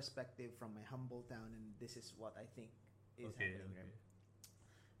from my perspective, from my humble town, and this is what I think is Okay, happening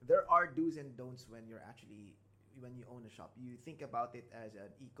okay. there are do's and don'ts when you own a shop. You think about it as an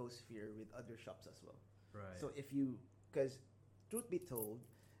ecosphere with other shops as well. Right. So because truth be told,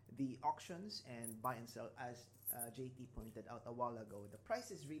 the auctions and buy and sell, as JT pointed out a while ago, the price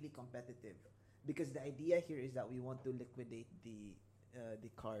is really competitive because the idea here is that we want to liquidate the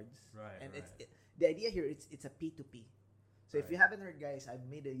cards. Right, And right. the idea here it's a P2P. So if you Right. haven't heard, guys, I've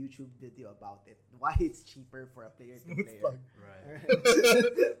made a YouTube video about it. Why it's cheaper for a player to Smooth player. plug. Right.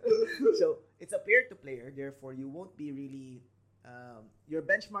 So it's a player to player. Therefore, you won't be really. You're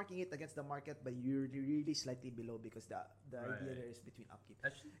benchmarking it against the market, but you're really slightly below because the idea Right. there is between upkeep.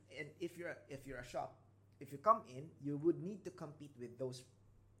 Actually, And if you're a shop, if you come in, you would need to compete with those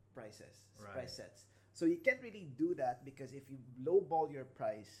prices, Right. price sets. So you can't really do that because if you lowball your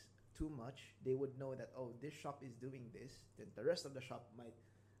price too much, they would know that this shop is doing this, then the rest of the shop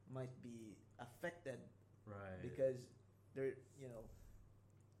might be affected right. because there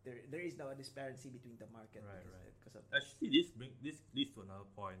there is no disparity between the market Right, because, right. because of Actually, this leads to another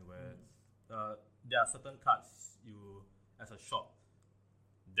point where there are certain cards you, as a shop,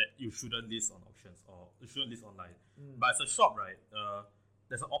 that you shouldn't list on auctions or you shouldn't list online. But as a shop, right,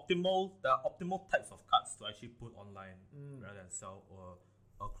 there are optimal types of cards to actually put online rather than sell or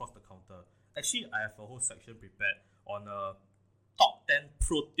across the counter. Actually, I have a whole section prepared on top 10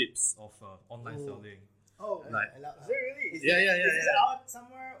 pro tips of online selling. Oh, Like- is it really? Yeah. Is this out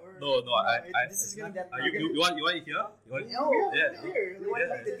somewhere or No, this is gonna not that be. market. You want it here? You want it? No, Yeah. Here, You want Yeah.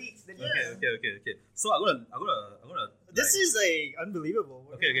 like the leaks, the leaks. Okay. So I'm gonna. This is unbelievable.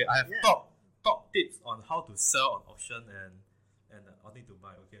 Okay. I have Yeah. top tips on how to sell on auction and wanting to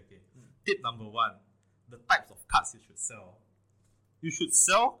buy. Okay. Tip number 1: the types of cards you should sell. You should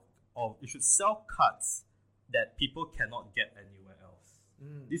sell cards that people cannot get anywhere else.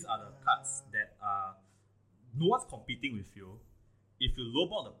 These are the cards that are no one's competing with you. If you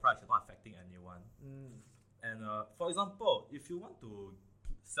lowball the price, you're not affecting anyone. And for example, if you want to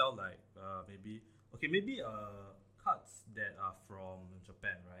sell like maybe cards that are from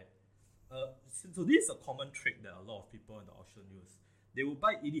Japan, right? So this is a common trick that a lot of people in the auction use. They will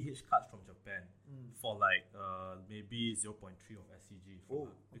buy EDH cards from Japan for like maybe 0.3 of SCG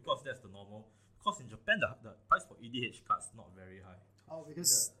because that's the normal. Because in Japan the price for EDH cards is not very high. Oh,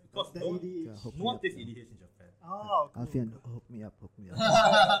 because Because the no, EDH. no one plays EDH in Japan. Oh, cool. Alfian, hook me up.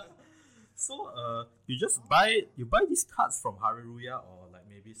 So you buy these cards from Haruruya or like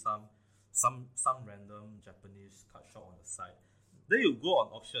maybe some random Japanese card shop on the side. Then you go on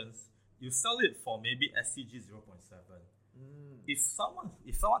auctions, you sell it for maybe SCG 0.7. If someone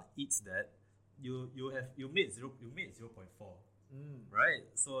eats that, you made 0.4. Right?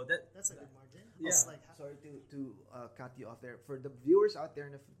 So That's a good margin. Yeah. It's like Sorry to cut you off there. For the viewers out there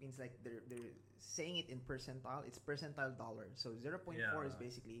in the Philippines, like they're saying it in percentile. It's percentile dollar. So 0.4 is Yeah.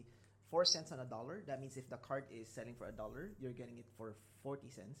 basically 4 cents on a dollar. That means if the card is selling for $1, you're getting it for 40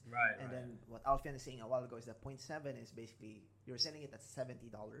 cents. Right. And then what Alfian is saying a while ago is that 0.7 is basically you're selling it at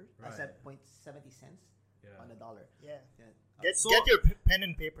 $70. Right. 0.70 cents on a dollar. yeah. Yeah. Get your pen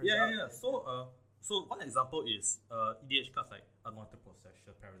and paper. Yeah. So one example is EDH cards like Anointed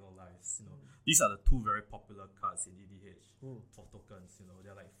Possession, Parallel Lives. These are the two very popular cards in EDH for tokens.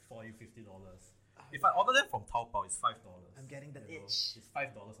 They're like $40-$50. If I order them from Taobao, it's $5. I'm getting the itch. It's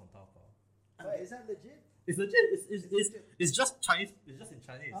 $5 on Taobao. Wait, is that legit? It's legit. It's just Chinese. It's just in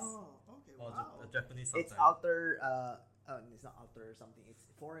Chinese. Oh, okay. Or Wow. Japanese. It's Sometimes. alter. It's not alter or something. It's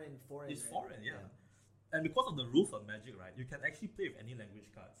foreign. It's right? foreign, yeah. And because of the rules of Magic, right, you can actually play with any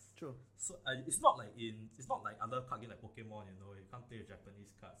language cards. True. So it's not like other card game like Pokemon. You can't play with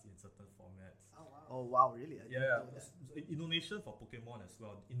Japanese cards in certain formats. Oh wow. Oh wow, really? I didn't Yeah, know that. so Indonesian for Pokemon as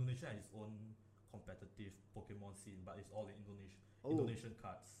well. Indonesia has its own competitive Pokemon scene, but it's all in Indonesian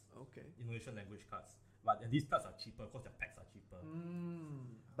cards, Okay. Indonesian language cards. But these cards are cheaper because their packs are cheaper.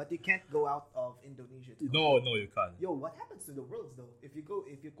 But you can't go out of Indonesia. To No, you can't. Yo, what happens to the worlds though? If you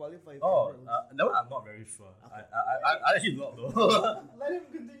qualify for Oh, worlds. that one I'm not very sure. Okay. I actually don't know. Let him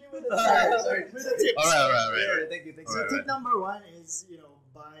continue with the Sorry. with the tips. All right. Yeah, thank you. So tip number 1 is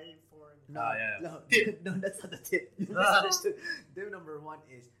buy foreign. No, yeah. no, Tip. no, that's not the tip. You misunderstood. Tip number 1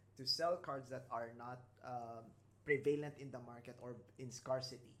 is to sell cards that are not prevalent in the market or in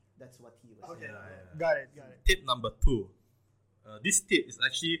scarcity. That's what he was Okay. saying. Yeah. Got it. Tip number 2. This tip is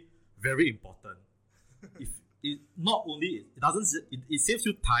actually very important. If it not only it saves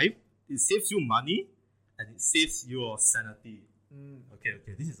you time, it saves you money, and it saves your sanity. Okay.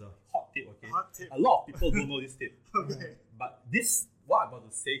 This is a hot tip. Okay. Hot tip. A lot of people don't know this tip. Okay. But what I'm about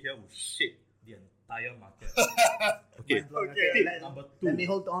to say here will shape the entire market. Okay. Mind blown. Okay, Tip let, number let me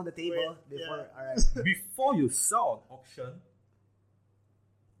 2. hold on the table Wait, before. yeah. All right. Before you sell on auction,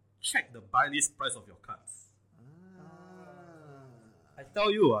 check the buy list price of your cards. I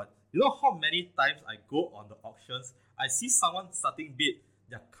tell you what, you know how many times I go on the auctions, I see someone starting bid,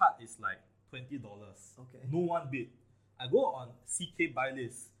 their card is like $20. Okay. No one bid. I go on CK buy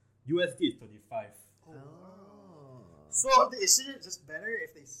list, USD is 25. Oh. So So isn't it just better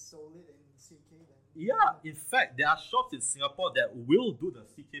if they sold it in CK then? yeah, in fact, there are shops in Singapore that will do the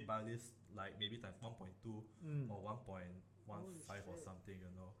CK buy list like maybe times 1.2 or 1.15 or shit. something, you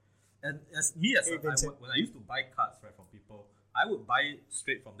know. And as me as Hey, Vincent. when I used to buy cards right from people, I would buy it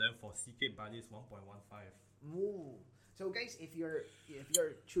straight from them for CK buy list 1.15. Ooh. So guys, if you're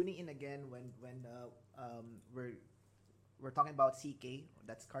tuning in again when we're talking about CK,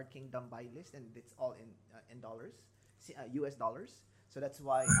 that's Card Kingdom buy list, and it's all in dollars, US dollars. So that's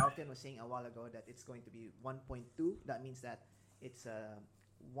why Alfian was saying a while ago that it's going to be 1.2. That means that it's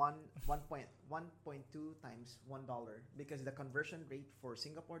 1.2 times $1, because the conversion rate for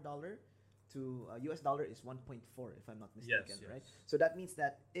Singapore dollar to US dollar is 1.4, if I'm not mistaken, Yes. right? So that means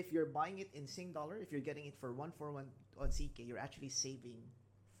that if you're buying it in Sing dollar, if you're getting it for 141 on CK, you're actually saving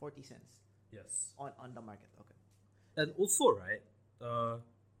 40 cents Yes. on the market. Okay. And also, right,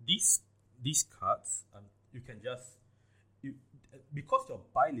 these cards, you can just because you're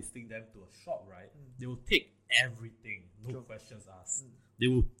buy listing them to a shop, right? They will take everything, no True. questions asked. They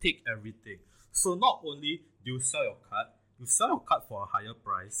will take everything. So not only do you sell your card, you sell your card for a higher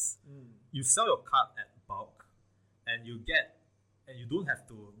price. You sell your card at bulk, and you don't have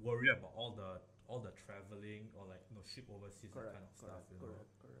to worry about all the traveling or like ship overseas, that kind of stuff. Correct.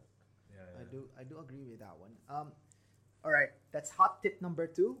 Yeah. I do agree with that one. All right, that's hot tip number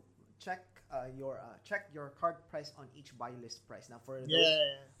 2. Check your card price on each buy list price. Now, for those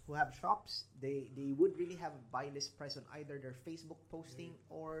who have shops, they would really have a buy list price on either their Facebook posting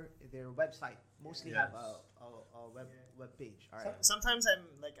or their website. Mostly have a web page. All right. Sometimes I'm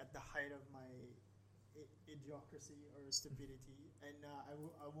like at the height of my idiocracy or stupidity, and I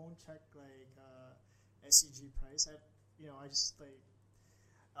won't check like SEG price. I just like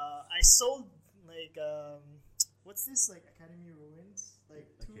I sold like what's this, like Academy Ruins, like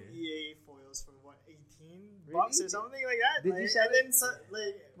 2 Okay. EA foils for what, 18 Really? bucks or something like that. Did like, you sell and it? then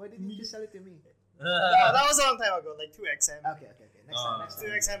like Why didn't you just sell it to me? no, that was a long time ago, like 2XM. Okay. Next time.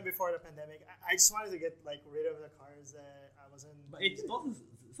 2XM before the pandemic. I just wanted to get like rid of the cards that I wasn't. But $18,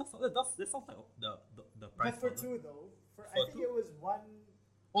 that sounds like the price. But for wasn't it? 2 though, I For think two? it was one.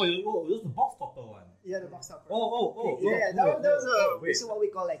 Oh, it was the box topper one. Yeah, the box topper. Oh. Yeah, that was a. This is what we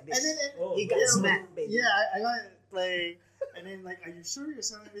call like this. And then he got smacked, baby. Yeah, I got like, and then like, are you sure you're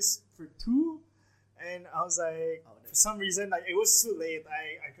selling this for 2? And I was like, for some reason, like it was too late.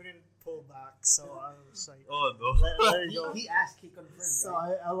 I couldn't pull back, so I was like, Oh no. let it go. He asked, he confirmed, So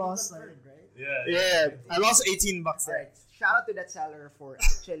right? I lost He like, confirmed, right? Yeah. I lost $18 All there. right. Shout out to that seller for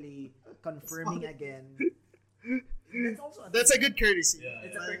actually confirming again. That's also That's a good courtesy. Yeah.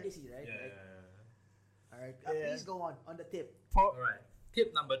 It's a courtesy, right? Yeah. Right. All right. Yeah. Please go on the tip. All right.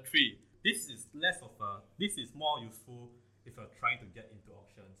 Tip number 3. This is more useful if you're trying to get into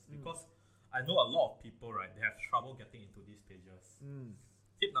auctions, because I know a lot of people, right, they have trouble getting into these pages.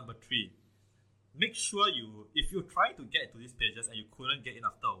 Tip number 3. Make sure if you're trying to get into these pages and you couldn't get in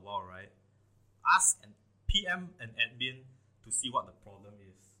after a while, right, ask and PM an admin to see what the problem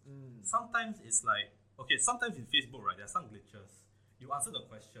is. Sometimes it's like, okay, sometimes in Facebook, right, there are some glitches. You answer the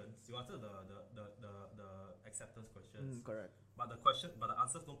questions, you answer the acceptance questions, Correct. but the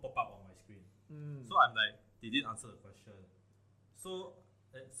answers don't pop up on my screen. So I'm like, they didn't answer the question. So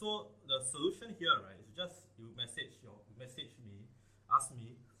the solution here, right, is you message me, ask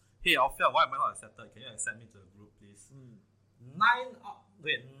me, hey Alfia, why am I not accepted? Can you accept me to the group, please? 9.5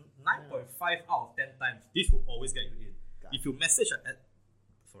 out of 10 times, this will always get you in. If you message an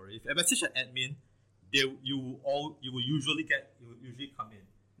admin, you will usually come in,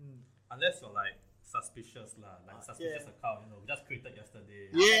 unless you're like suspicious suspicious account, just created yesterday.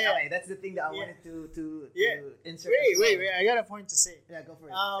 Yeah. Okay, that's the thing that I wanted to insert. Wait, I got a point to say. Yeah, go for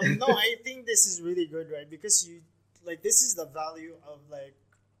it. No, I think this is really good, right? Because this is the value of the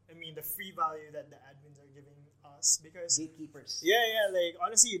free value that the admins are giving us, because Gatekeepers. like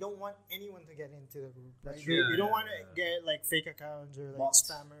honestly, you don't want anyone to get into the group. That's Like, true. you don't want to get like fake accounts or like Bots.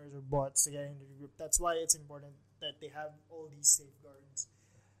 spammers or bots to get into the group. That's why it's important that they have all these safeguards.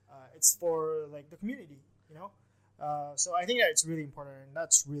 It's for like the community, so I think that it's really important, and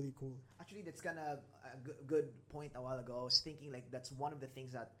that's really cool. Actually, that's kind of a good point a while ago. I was thinking like that's one of the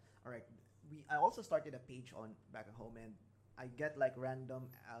things that, all right, I also started a page on back at home, and I get like random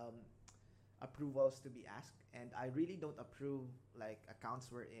approvals to be asked, and I really don't approve like accounts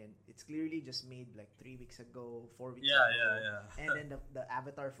we're in. It's clearly just made like 3 weeks ago, 4 weeks Yeah, ago. yeah. And then the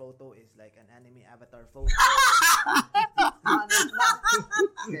avatar photo is like an anime avatar photo.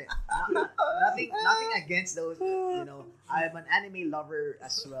 Okay, nothing against those. You know, I'm an anime lover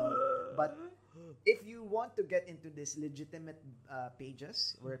as well. But if you want to get into this legitimate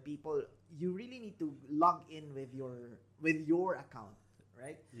pages where people, you really need to log in with your account,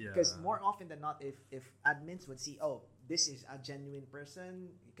 right? Yeah. Because more often than not, if admins would see, oh, this is a genuine person,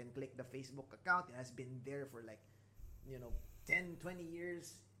 you can click the Facebook account. It has been there for like, 10, 20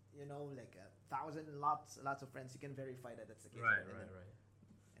 years. Like 1,000 lots of friends. You can verify that that's the case. Right.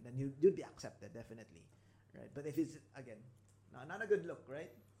 And then you'd be accepted, definitely, right? But if it's again, not a good look,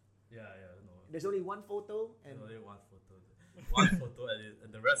 right? Yeah, no. There's only one photo, and There's only one photo. One photo, and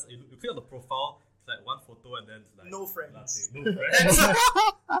the rest. You click on the profile. It's like one photo, and then it's like No friends. nothing. No friends.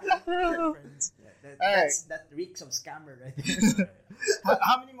 Friends. yeah, that reeks of scammer, right?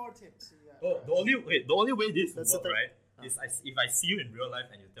 How many more tips? You got? Oh, the only way this will That's the work, thing. right? Is if I see you in real life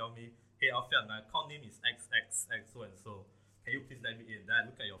and you tell me, hey Alfian, my account name is XXX so and so. Can you please let me in? Then I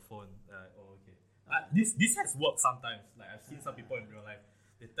look at your phone. Okay. This has worked sometimes. Like I've seen some people in real life.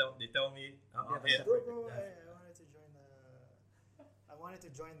 They tell me, Yeah, Bro, I wanted to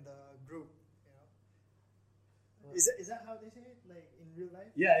join the group. Is that how they say it? Like in real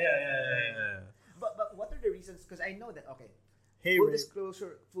life? Yeah. But what are the reasons? Because I know that Hey, full wait.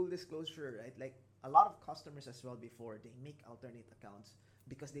 disclosure, right? Like a lot of customers as well before they make alternate accounts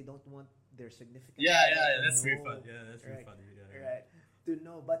because they don't want their significant Yeah. other to That's very know, fun. Yeah, that's very right, funny. Yeah. right? To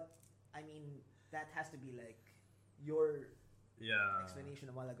know, but I mean that has to be like your Yeah. explanation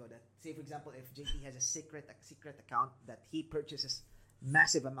a while ago. That say for example, if JT has a secret account that he purchases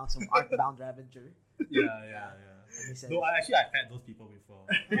massive amounts of Artbound Ravager, Yeah. and he says, No, I've had those people before.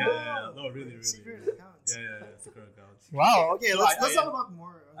 Yeah. No, really. Secret really. accounts. Yeah, secret accounts. Wow. Okay, So let's I- talk about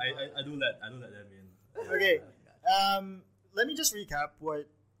more. I do let them in. Okay. Let me just recap what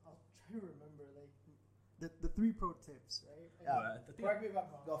I'll try to remember. Like the 3 pro tips, right? Yeah. I think- Correct me if I'm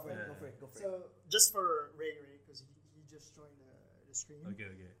wrong. go for it, Yeah. go for it. So just for Ray, because he just joined the stream. Okay.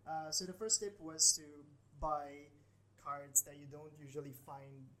 So the first tip was to buy cards that you don't usually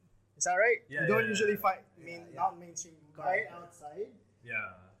find. Is that right? Yeah, you don't yeah, usually yeah. find Yeah. not mainstream. Buy Correct. outside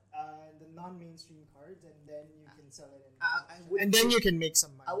Yeah. the non-mainstream cards, and then you can sell it. And then you can make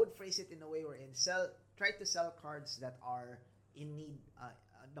some money. I would phrase it in a way wherein try to sell cards that are in need,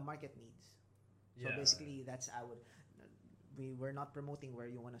 the market needs. So Yeah. basically, we're not promoting where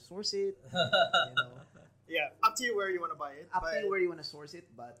you want to source it. Yeah, up to you where you want to buy it. Up to but you where you want to source it,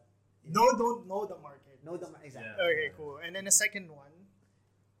 but don't know the market. exactly. Yeah. Okay, cool. And then the second one.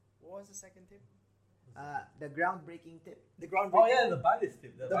 What was the second tip? The groundbreaking tip. The ground. Oh yeah, the buy list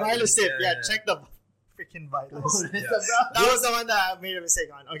tip. the buy list tip. Yeah, check the freaking buy Oh, list. that's Yeah. the brown- That was the one that I made a mistake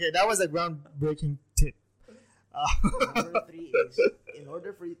on. Okay, that was a groundbreaking tip. Number 3 is in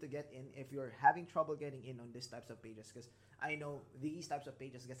order for you to get in, if you're having trouble getting in on these types of pages, because I know these types of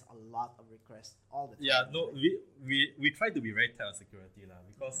pages gets a lot of requests all the time. Yeah, no, we try to be very tight on security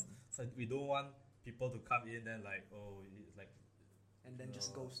because so we don't want people to come in and like And then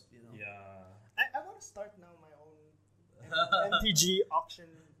just ghost, Yeah. I want to start now my own MTG auction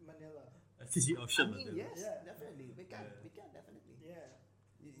Manila. FTG option. I mean, yes, Yeah. definitely. We can definitely. Yeah,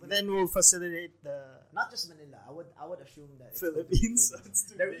 but then we'll facilitate the Not just Manila. I would assume that it's Philippines.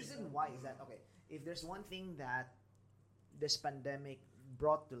 Philippines. The reason why is that if there's one thing that this pandemic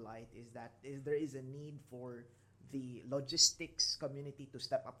brought to light is there is a need for the logistics community to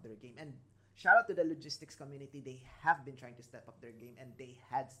step up their game. And shout out to the logistics community. They have been trying to step up their game, and they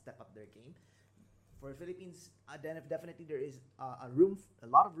had stepped up their game. For Philippines, definitely there is a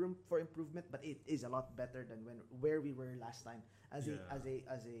lot of room for improvement, but it is a lot better than where we were last time. As a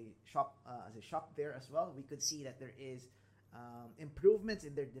shop there as well, we could see that there is improvements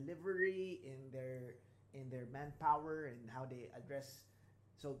in their delivery, in their manpower, and how they address.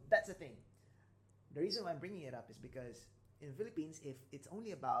 So that's the thing. The reason why I'm bringing it up is because in Philippines, if it's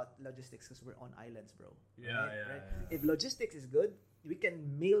only about logistics, because we're on islands, bro. Yeah. If logistics is good, we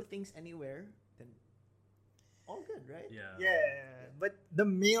can mail things anywhere. Then all good, right? Yeah, but the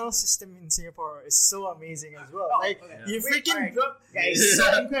mail system in Singapore is so amazing as well. Oh, like okay. you Wait, freaking alright. drop, Guys. it's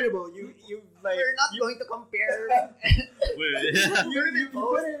so incredible. You like We're not going to compare. Wait. you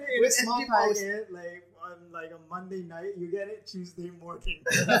put it in a With small SG Post. packet like on Monday night. You get it Tuesday morning.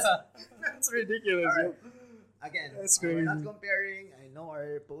 That's ridiculous. All right. yo. Again, That's we're not crazy. comparing. I know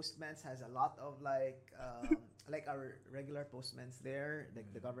our postmans has a lot of like our regular postmans there,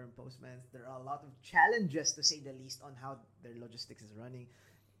 like the government postmans. There are a lot of challenges to say the least on how their logistics is running.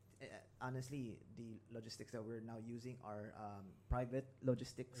 honestly, the logistics that we're now using are private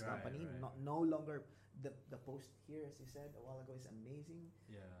logistics Right, company. right. Not no longer the post here, as you said a while ago, is amazing.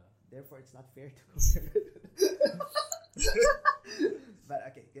 Yeah. Therefore, it's not fair to compare it. But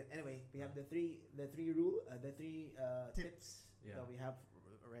okay, good. Anyway, we have the three tips Yeah. that we have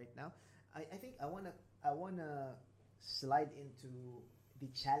right now. I think I wanna slide into the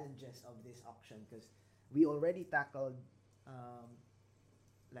challenges of this auction, because we already tackled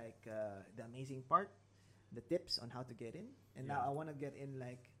the amazing part, the tips on how to get in, and now Yeah. I want to get in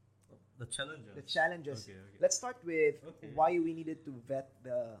like The challenges. the challenges. Okay, okay. Let's start with Okay. why we needed to vet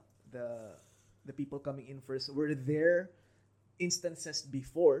the people coming in first. Were there instances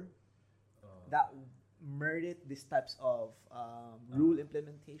before that merited these types of rule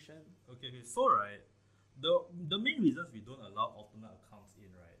implementation? Okay. So right, the main reasons we don't allow alternate accounts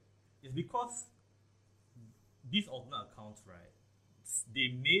in, right, is because these alternate accounts, right, they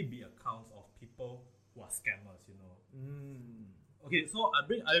may be accounts of people who are scammers, you know. Okay, so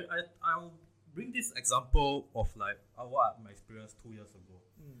I'll bring this example of like what my experience 2 years ago.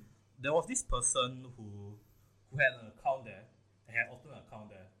 There was this person who had an account there, and had alternate account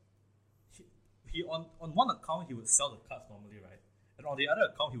there. He on one account he would sell the cards normally, right? And on the other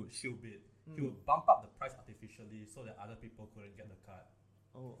account he would shield bid. He would bump up the price artificially so that other people couldn't get the card.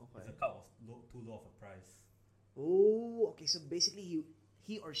 Oh, Because okay. the card was too low of a price. Oh, okay. So basically,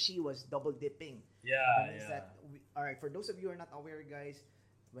 he or she was double dipping. Yeah, That means that all right. For those of you who are not aware, guys,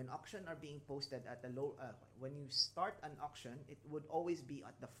 when auction are being posted at the low, when you start an auction, it would always be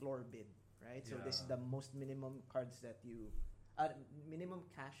at the floor bid, right? So this is Yeah. the most minimum cards that you, minimum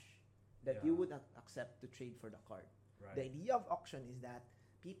cash that Yeah. you would accept to trade for the card. Right. The idea of auction is that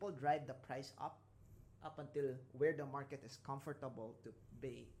people drive the price up until where the market is comfortable to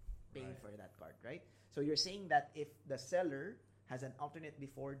pay Right. for that card, right? So you're saying that if the seller has an alternate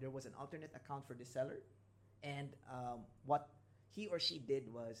before, there was an alternate account for the seller, and what he or she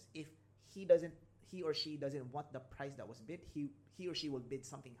did was, if he or she doesn't want the price that was bid, he or she will bid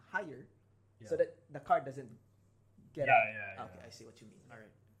something higher, so that the card doesn't get Yeah, up. yeah, Okay, yeah. I see what you mean. All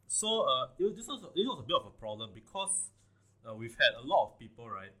right. So this was a bit of a problem because we've had a lot of people,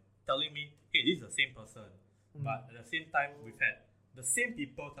 right, telling me, hey, this is the same person. But at the same time, we've had the same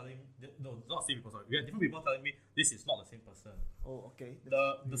people telling no, not same people, sorry. We had different people telling me this is not the same person. Oh, okay.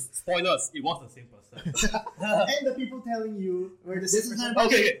 The spoilers, it was the same person. And the people telling you where the This is person. not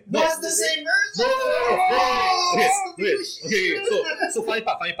Okay, no. That's the same person. So funny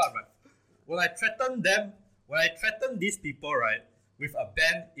part, right? When I threaten these people, right, with a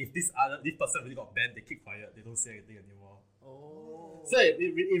ban, if this person really got banned, they keep quiet, they don't say anything anymore. Oh. So it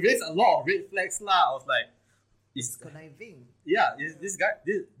raised a lot of red flags lah. I was like, It's conniving. yeah, this guy,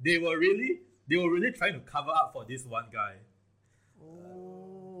 they were really trying to cover up for this one guy.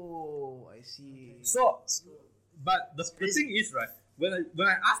 Oh, I see. So, but the thing is, right, when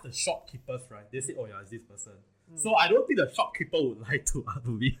I asked the shopkeepers, right, they say, oh yeah, it's this person. So I don't think the shopkeeper would lie to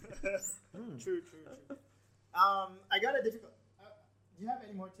me. True. I got a difficult. Do you have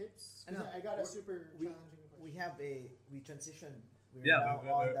any more tips? 'Cause No, I got a super we challenging question. we transition. We're Yeah, now we're-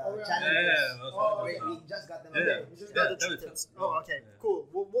 on we're- the Oh, yeah. challenges. Yeah, Wait, yeah. we just got them. Yeah. Okay. We just Yeah, got the that two was tips. tough. Oh, okay, Yeah. cool.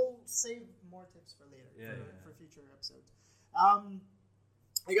 We'll save more tips for later, Yeah, for, yeah. for future episodes.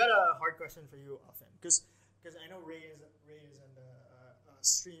 I got a hard question for you, Alfin, because I know Ray is on the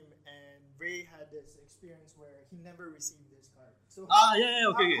stream, and Ray had this experience where he never received his card. So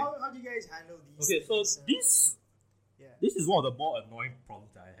Okay. how do you guys handle these? Okay, so things? this is one of the more annoying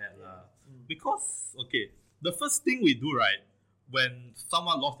problems that I had lah. Because the first thing we do, right, when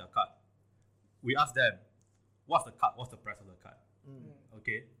someone lost their card, we ask them, what's the card? What's the price of the card?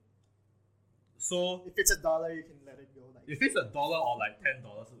 Okay. So If it's $1, you can let it go. Like if it's $1 or like $10,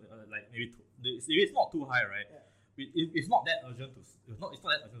 like maybe if it's not too high, right? It's not that urgent to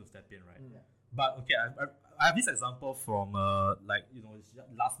step in, right? But okay, I have this example from it's just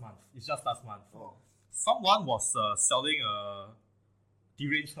last month. It's just last month. Someone was selling a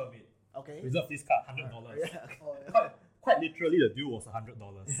deranged hermit. Okay. Reserve this card, $100. Yeah. Quite literally, the deal was $100.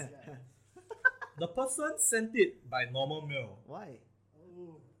 The person sent it by normal mail. Why?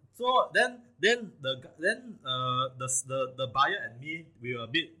 So then the buyer and me, we were a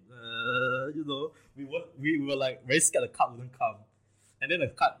bit we were like very scared the card wouldn't come, and then the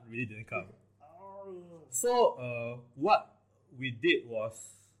card really didn't come. So what we did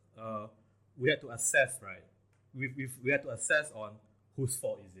was we had to assess, right? We had to assess on whose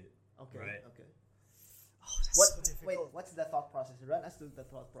fault is it. Okay. Right. Okay. that's What? so difficult. What's the thought process? Run us through the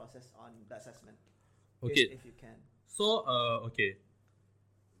thought process on the assessment. Okay. If you can. So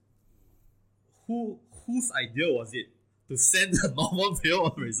whose idea was it to send the normal mail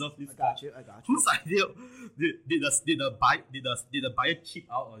on reserve list card. I got you. Whose idea did the buyer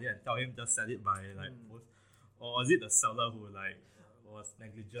cheap out on it and tell him just sell it by like post, or was it the seller who like was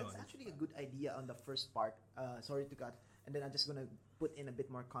negligent? That's actually a good idea on the first part. Sorry to cut, and then I'm just gonna put in a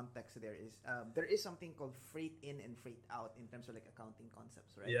bit more context. There is something called freight in and freight out in terms of like accounting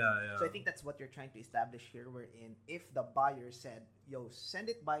concepts, right? Yeah. So I think that's what you're trying to establish here. Wherein if the buyer said, "Yo, send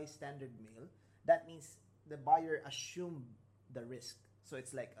it by standard mail," that means the buyer assumed the risk. So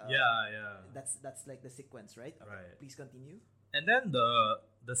it's like That's like the sequence, right? Okay, Right. please continue. And then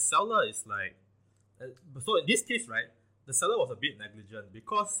the seller is like, so in this case, right, the seller was a bit negligent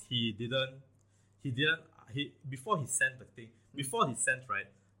because he before he sent the thing, right,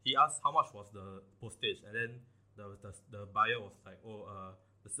 he asked how much was the postage, and then the buyer was like,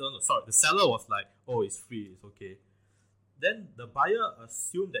 the seller was like, oh, it's free, it's okay. Then the buyer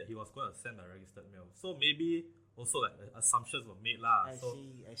assumed that he was going to send a registered mail, so maybe also like assumptions were made lah.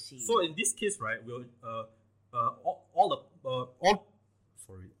 I see. So in this case, right, we'll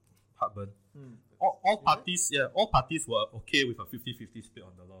heartburn. All parties were okay with a 50-50 split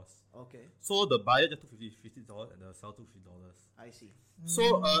on the loss. Okay, So the buyer just took $50 and the seller took $50. I see.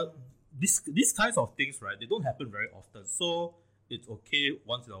 So these kinds of things, right, they don't happen very often. So it's okay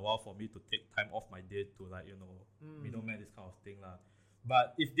once in a while for me to take time off my day to like, middleman this kind of thing lah.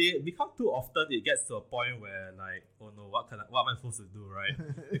 But if they become too often, it gets to a point where like, oh no, what am I supposed to do, right?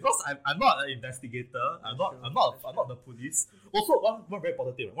 Because I'm not an investigator. I'm not the police. Also, one very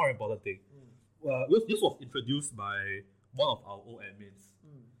important thing. This was introduced by one of our old admins.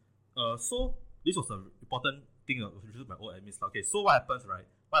 So this was an important thing that was introduced by old admins. Okay, so what happens, right?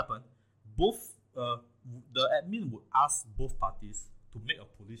 What happened? Both the admin would ask both parties to make a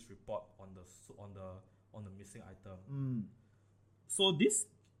police report on the missing item. So in this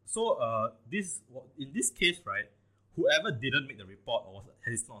case, right, whoever didn't make the report or was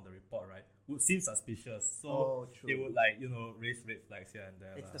hesitant on the report, right, would seem suspicious. So it would like raise red flags here and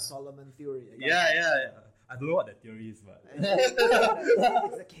there. It's the Solomon theory. Yeah. I don't know what that theory is, but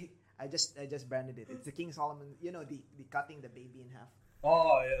It's the king. I just branded it. It's the King Solomon. The cutting the baby in half.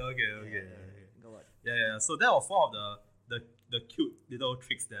 oh yeah, okay. Go on. Yeah. So that was one of the cute little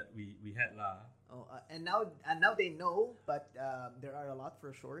tricks that we had lah. Oh, and now they know, but there are a lot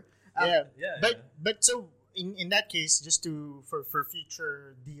for sure. But so in that case, just for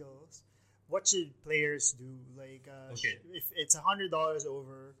future deals, what should players do? Like, if it's $100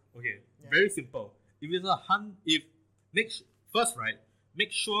 over. Okay, very simple. If it's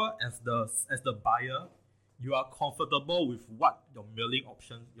make sure as the buyer, you are comfortable with what your mailing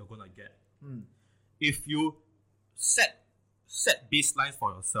option you're gonna get. If you set baselines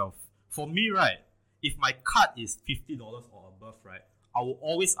for yourself. For me, right, if my card is $50 or above, right, I will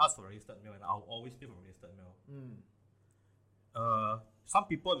always ask for registered mail and I will always pay for registered mail. Some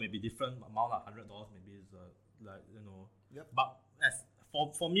people may be different amount, like $100 maybe is Yep. But as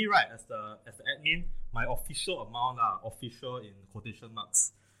for me, right, as the admin, my official amount, official in quotation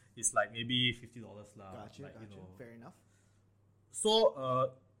marks, is like maybe $50 lah. Gotcha. Fair enough. So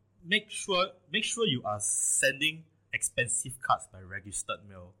make sure you are sending expensive cards by registered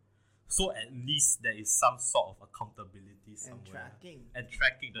mail. So at least there is some sort of accountability somewhere. And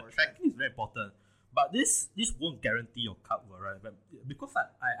tracking. The tracking is very important. But this won't guarantee your card will, right? But because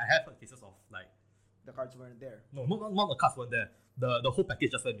I have heard cases of like the cards weren't there. No, not the cards weren't there. The whole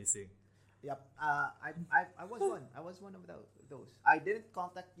package just went missing. Yep. I was one. I was one of those. I didn't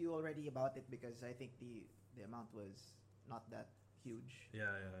contact you already about it because I think the amount was not that huge. Yeah.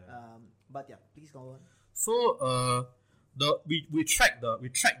 But yeah, please go on. So we tracked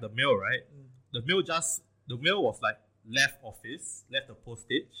the mail, right? The mail was like left the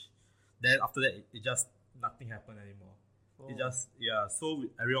postage. Then after that, it just nothing happened anymore. It just So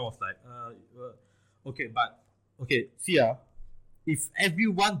everyone was like, see if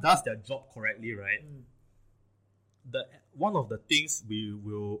everyone does their job correctly, right? One of the things we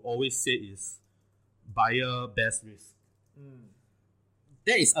will always say is buyer bears risk.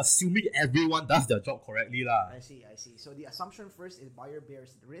 That is assuming everyone does their job correctly lah. I see. So the assumption first is buyer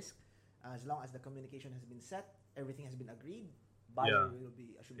bears risk. As long as the communication has been set, everything has been agreed, buyer will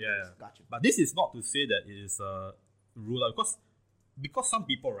be assuming risk. Gotcha. But this is not to say that it is a rule because some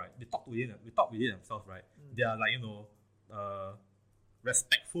people, right, they talk within themselves, right? They are like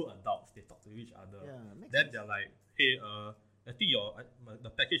respectful adults. They talk to each other. Then they're like, hey, I think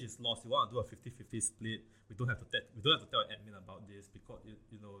the package is lost. You want to do a 50-50 split. We don't have to tell admin about this because we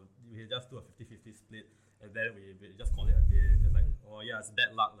just do a 50-50 split and then we just call it a day. They're like, oh yeah, it's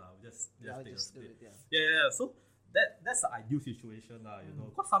bad luck lah. We just take a split. Yeah. So that's the ideal situation lah, you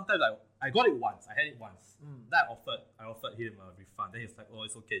know. Because sometimes I got it once, I had it once. Then I offered him a refund. Then he's like, oh,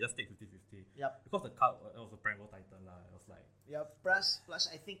 it's okay, just take 50-50. Yep. Because the card was a Prango Titan lah. It was like, Yep. Plus,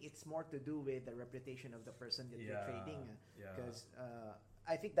 I think it's more to do with the reputation of the person that you're trading. Because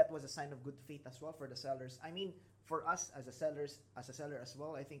I think that was a sign of good faith as well for the sellers. I mean, for us as a seller as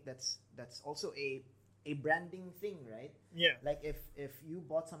well, I think that's also a branding thing, right? Yeah. Like if you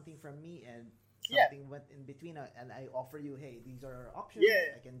bought something from me and something went in between and I offer you, hey, these are our options.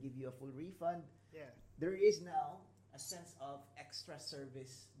 Yeah. I can give you a full refund. Yeah. There is now a sense of extra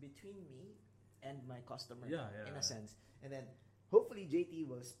service between me and my customer in a sense. And then hopefully JT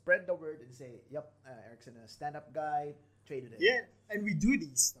will spread the word and say, yep, Erickson, a stand-up guy, traded it. Yeah, and we do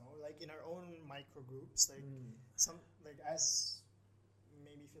these, like in our own micro groups, like some, like as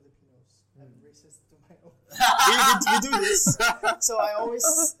maybe Filipinos, I'm racist to my own. we do this, so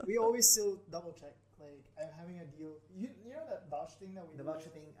we always still double check. Like I'm having a deal, you know that voucher thing that we The do?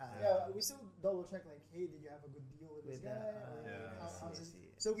 voucher thing. Yeah, we still double check. Like, hey, did you have a good deal with this guy? How's this?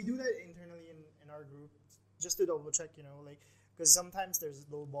 So we do that internally in our group, just to double check. Like because sometimes there's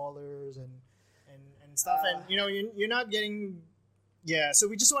low ballers and stuff, and you're not getting. Yeah, so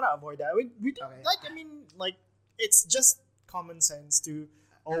we just want to avoid that. We do, like it's just common sense to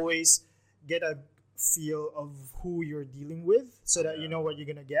always get a feel of who you're dealing with, so that you know what you're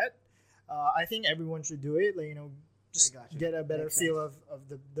gonna get. I think everyone should do it. Like just get a better feel of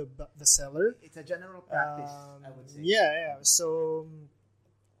the seller. It's a general practice, I would say. Yeah. So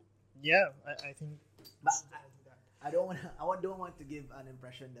I think. But I don't want to give an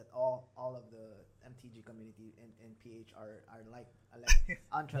impression that all of the MTG community in PH are like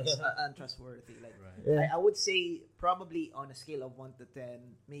untrustworthy. Like I would say probably on a scale of 1 to 10,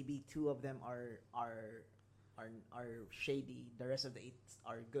 maybe 2 of them are shady. The rest of the 8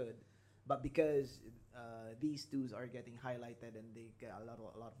 are good. But because these 2s are getting highlighted and they get a lot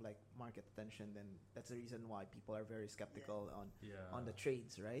of like market attention, then that's the reason why people are very skeptical on the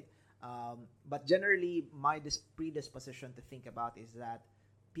trades, right? But generally, my predisposition to think about is that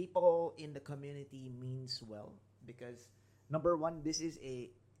people in the community means well, because number one, this is a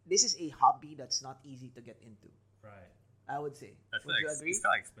hobby that's not easy to get into. right. I would say. That's Would you agree? It's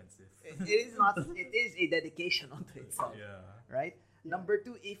kind of expensive. It is not. It is a dedication onto itself. Right. Yeah. Number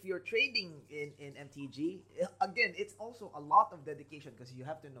 2, if you're trading in MTG, again, it's also a lot of dedication because you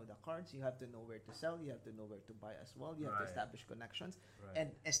have to know the cards, you have to know where to sell, you have to know where to buy as well, you have to establish connections. And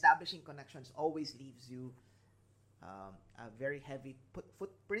establishing connections always leaves you a very heavy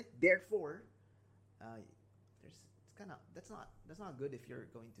footprint. Therefore, that's not good if you're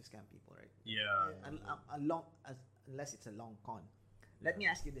going to scam people, right? Unless it's a long con. Let me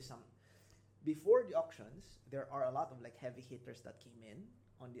ask you this: before the auctions, there are a lot of like heavy hitters that came in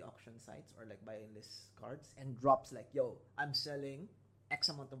on the auction sites or like buying list cards and drops like, yo, I'm selling X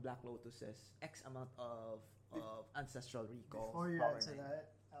amount of Black Lotuses, X amount of Ancestral Recall. Before you Power answer 9.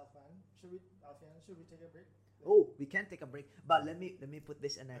 that, Alfian, should we take a break? Oh, we can take a break, but let me put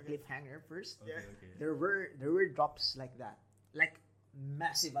this in a cliffhanger first. Okay. There were drops like that, like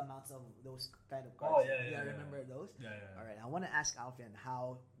massive amounts of those kind of cards. Remember those? All right, I want to ask Alfian,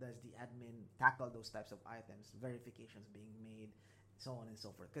 how does the admin tackle those types of items, verifications being made, so on and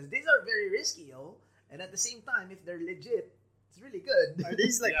so forth? Because these are very risky, and at the same time, if they're legit, it's really good. Are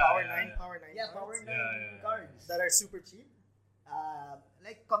these like Power 9 Yeah, cards? Power 9 cards That are super cheap?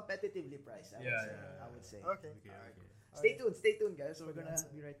 like competitively priced, I would say. Okay. Stay tuned, guys. So we're gonna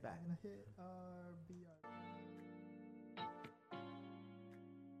be right back. I'm gonna hit BR.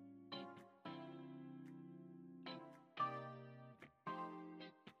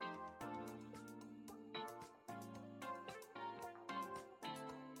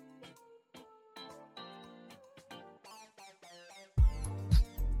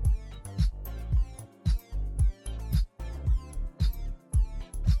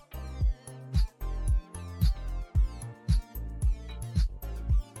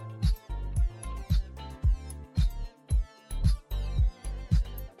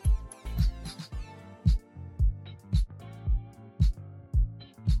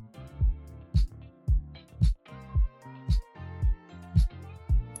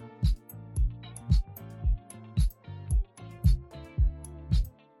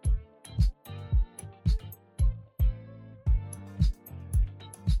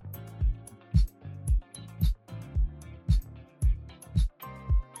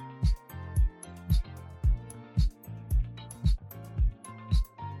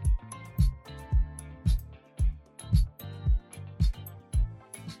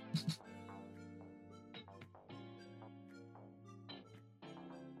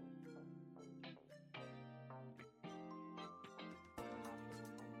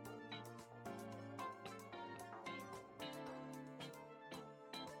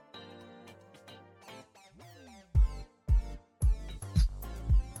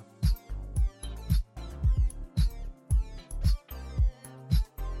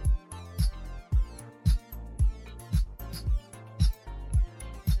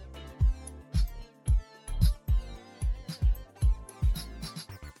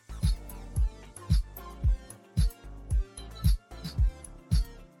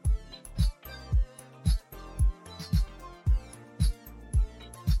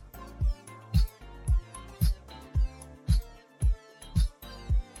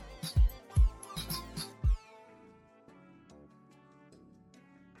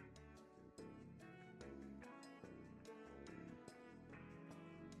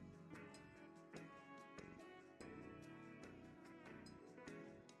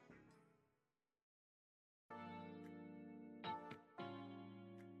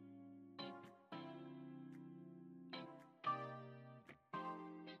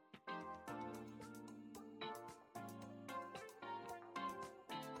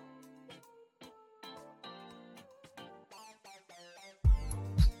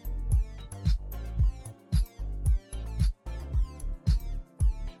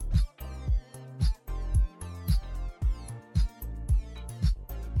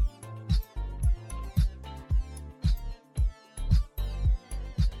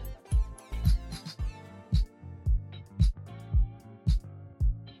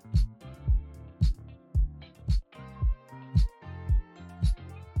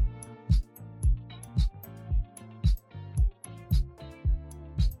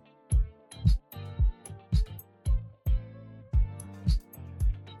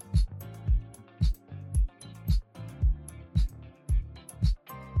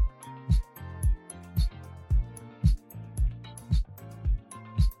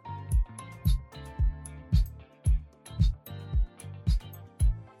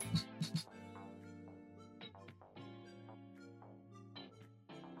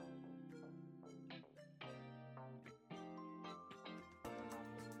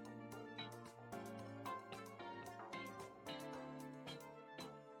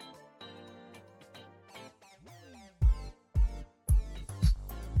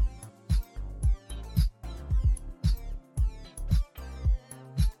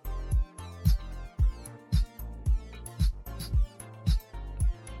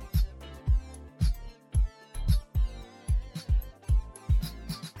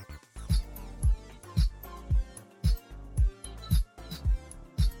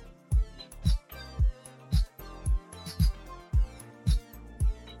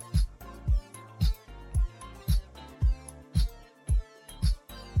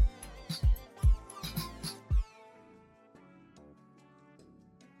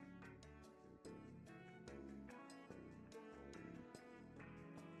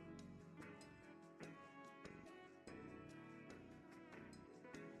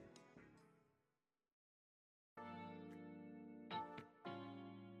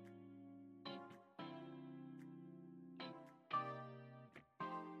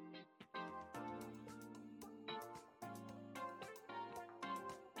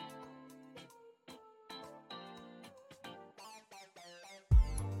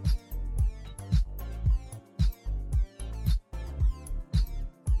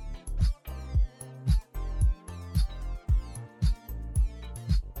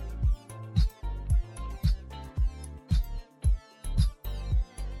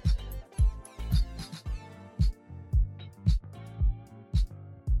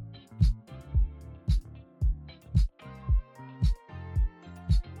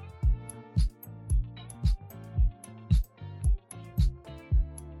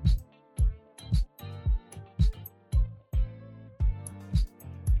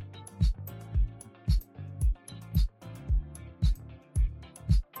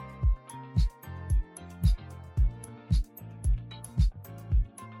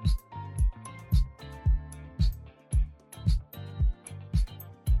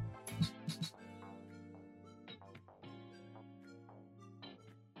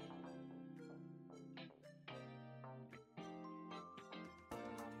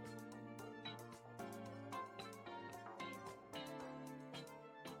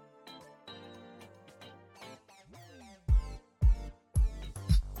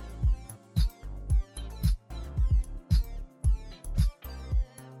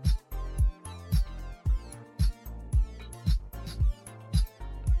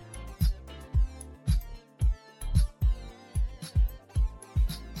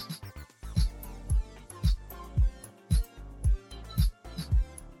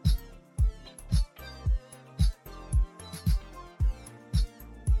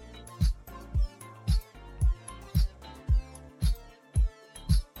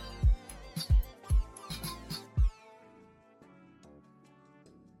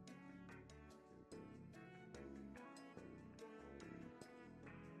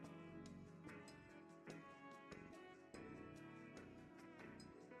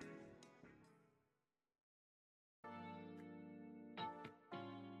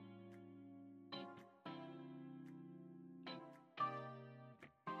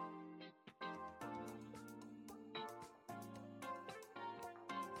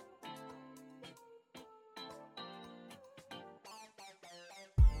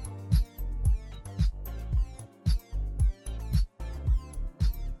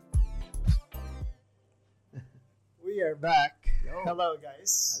 We are back. Yo. Hello,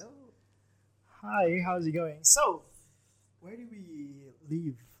 guys. Hello. Hi, how's it going? So, where did we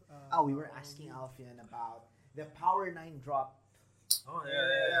leave? We were asking Alfian about the Power 9 drop Oh in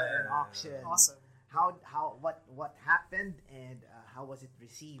auction. Awesome. What happened and how was it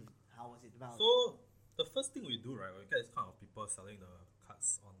received? How was it valued? So the first thing we do, right, when we get this kind of people selling the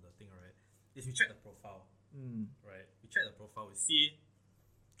cards on the thing, right, is we check the profile, right? We check the profile, we see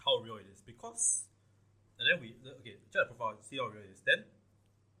how real it is, because, and then check the profile, see how real it is. Then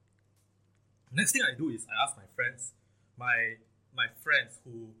next thing I do is I ask my friends, my friends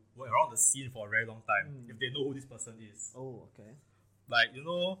who were around the scene for a very long time, if they know who this person is. Oh, okay. Like,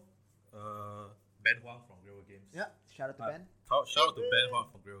 Ben Huang from Grego Games. Yeah. Shout out to Ben. Shout out to Ben Huang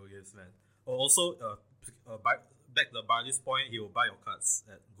from Grego Games, man. Also, back to the Barley's point, he will buy your cards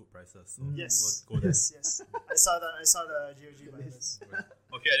at good prices. So Yes. go there. Yes. I saw the GOG buy list. Right.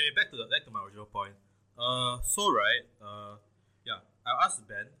 Okay, anyway, back to my original point. I'll ask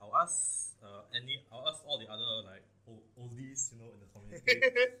Ben. I'll ask all the other like oldies, in the community,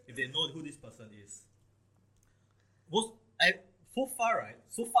 if they know who this person is. So far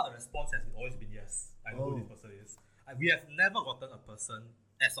the response has always been yes. I know who this person is. We have never gotten a person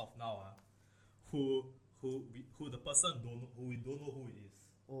as of now, who the person who we don't know who it is.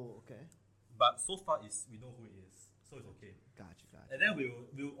 Oh, okay. But so far we know who it is, so it's okay. Gotcha. And then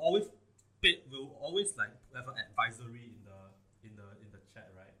we'll always like have an advisory in the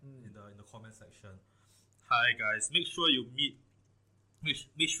chat, right? In the comment section. Hi guys, make sure you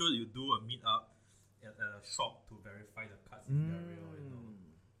do a meetup at a shop to verify the cards if they're real,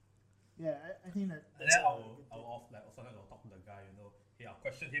 Yeah, I think that. And then I'll talk to the guy, Hey, I'll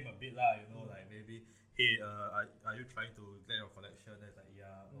question him a bit lah, like maybe, hey, are you trying to get your collection? And it's like,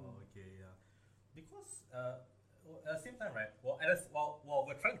 yeah, okay, yeah. Because at the same time, right? While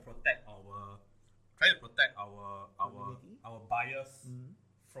we're trying to protect our buyers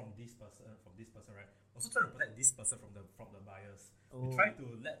from this person, right? Also trying to protect this person from the buyers. We're trying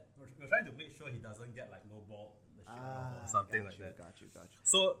to make sure he doesn't get like lowball the shit or something like that. Got you.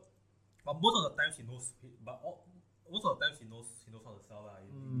 So, but most of the times he knows. Most of the times he knows how to sell lah. He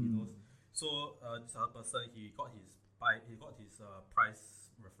knows. So this other person, he got his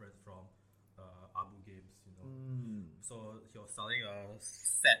price reference from Abu Games. So he was selling a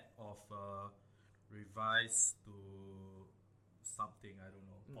set of revised to something, I don't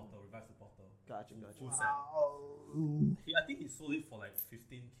know, revised to Portal. Gotcha. Full set. I think he sold it for like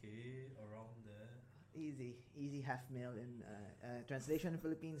 15K around there. Easy half mil in translation in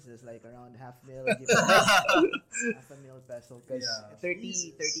Philippines is like around half mil, half a mil peso, because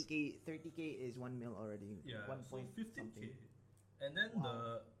 30k is 1 mil already. Yeah, 1 so point 15K, something. and then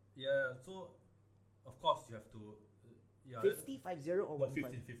so of course you have to 50 or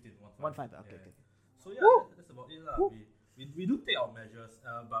 15. 1.5. Okay. So that's about it lah. We do take our measures,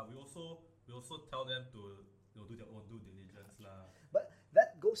 but we also tell them to do their own due diligence lah. But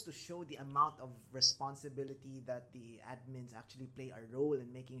that goes to show the amount of responsibility that the admins actually play a role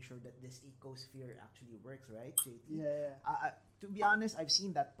in making sure that this ecosphere actually works, right, JT? Yeah. To be honest, I've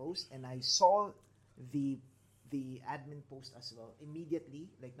seen that post and I saw the admin post as well immediately,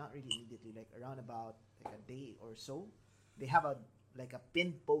 like not really immediately, like around about like a day or so. They have a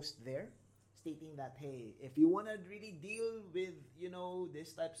pinned post there stating that, hey, if you want to really deal with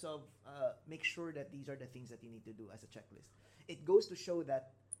these types of make sure that these are the things that you need to do as a checklist. It goes to show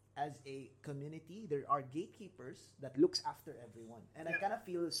that as a community, there are gatekeepers that looks after everyone, and I kind of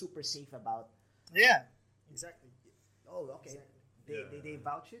feel super safe about. Yeah, exactly. Oh, okay. Exactly. They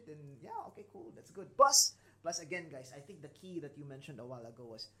vouch it, and okay, cool, that's good. Plus again, guys, I think the key that you mentioned a while ago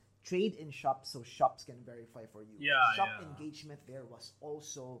was trade in shops, so shops can verify for you. Shop engagement there was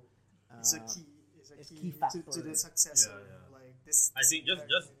also It's a key factor to the success of like this. I think just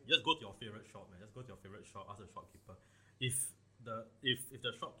go to your favorite shop, man. Just go to your favorite shop, ask the shopkeeper. If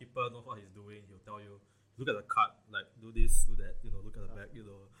the shopkeeper knows what he's doing, he'll tell you, look at the card, like do this, do that, look at the back,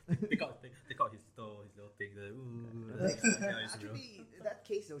 take out his little thing there. Actually, in that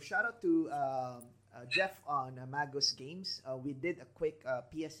case though, shout out to Jeff on Magos Games. We did a quick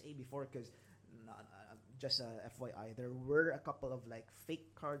PSA before, because just FYI, there were a couple of like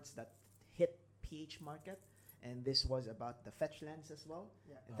fake cards that hit PH Market, and this was about the fetch lands as well.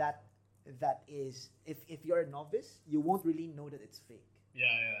 Yeah. That is, if you're a novice, you won't really know that it's fake.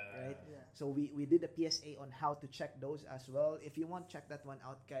 Right? Yeah. So we did a PSA on how to check those as well. If you want, check that one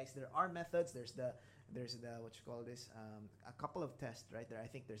out, guys. There are methods. There's the what you call this, a couple of tests right there. I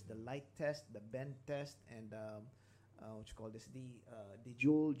think there's the light test, the bend test, and what you call this, the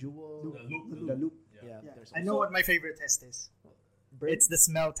jewel the loop. Yeah. I know what my favorite test is. burn. It's the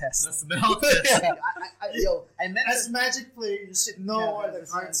smell test. The smell test. I meant As Magic player, you should know what the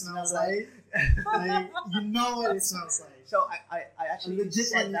card smells like. Like, you know what it smells like. So I actually Legit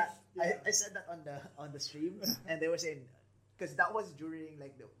said one, that. yeah. I said that on the stream, and they were saying, because that was during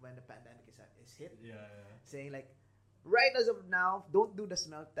like when the pandemic is hit, Yeah. saying like, right as of now, don't do the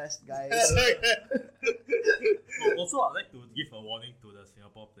smell test, guys. Also, I'd like to give a warning to the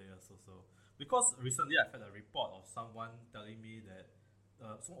Singapore players also. Because recently I had a report of someone telling me that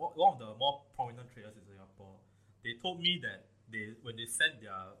one of the more prominent traders in Singapore, they told me that when they sent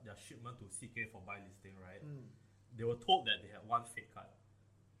their shipment to CK for buy listing, right, they were told that they had one fake card.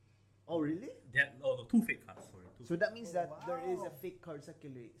 Oh, really? They had two fake cards, sorry. So that means that wow. there is a fake card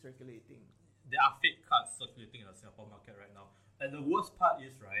circulating. There are fake cards circulating in the Singapore market right now. And the worst part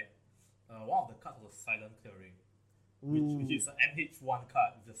is, right, one of the cards was silent clearing, which is an MH1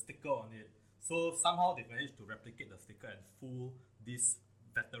 card with a sticker on it. So somehow they managed to replicate the sticker and fool this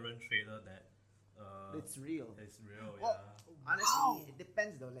veteran trader that It's real. it's real, Well, yeah. honestly, it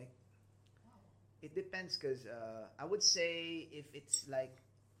depends though. Like, it depends because I would say if it's like,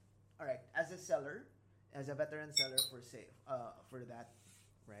 all right, as a seller, as a veteran seller for that,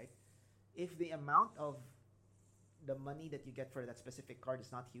 right? If the amount of the money that you get for that specific card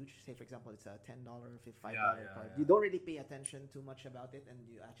is not huge, say for example it's a $10, $5 card, you don't really pay attention too much about it, and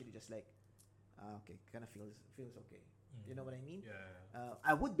you actually just like, okay, kind of feels okay. You know what I mean? Yeah.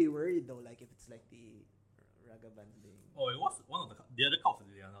 I would be worried though, like if it's like the Ragavan thing. Oh, it was one of the other cards that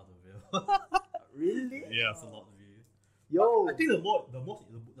Liana Deville. Really? Yeah, it's a lot of it. Yo, I think the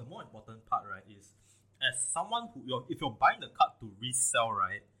more important part, right, is as someone if you're buying the card to resell,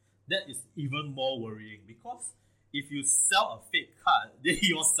 right, that is even more worrying because if you sell a fake card, then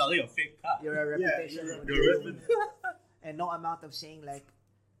you're selling a fake card. you're a reputation. You're and no amount of saying like,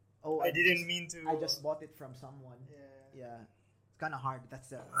 oh, I didn't mean to. I just bought it from someone. Yeah. Yeah, it's kind of hard. That's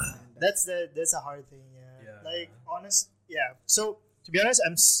That's a hard thing. Yeah. Like Yeah. So to be honest,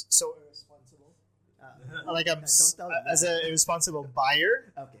 I'm so irresponsible. Like I'm don't tell them as that. a irresponsible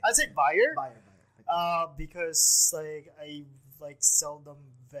buyer. Okay. I'd say buyer. Buyer. Because like I like seldom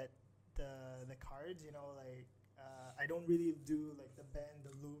vet the cards. You know, like I don't really do like the bend,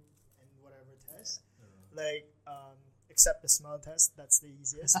 the loop, and whatever test. Like except the smell test, that's the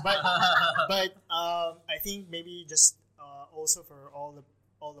easiest. But I think maybe just also for all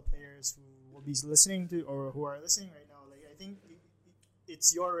the players who will be listening to or who are listening right now, like I think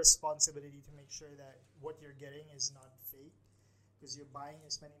it's your responsibility to make sure that what you're getting is not fake, because you're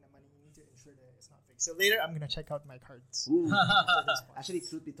spending the money. You need to ensure that it's not fake. So later, I'm gonna check out my cards. Actually,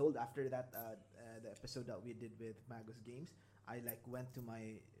 truth be told, after that the episode that we did with Magus Games, I like went to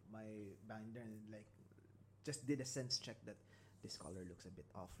my binder and like just did a sense check that this color looks a bit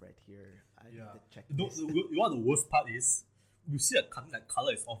off right here. I need to check this. You know what the worst part is? You see that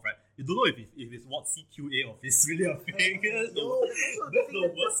color is off, right? You don't know if it's what CQA or if it's really a fake. That's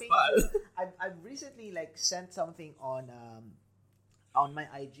the worst part. I've recently like sent something on my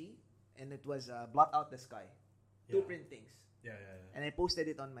IG, and it was blot out the sky, two printings. Yeah. And I posted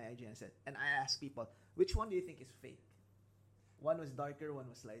it on my IG and and I asked people, which one do you think is fake? One was darker, one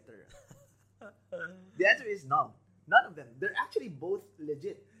was lighter. The answer is none. None of them. They're actually both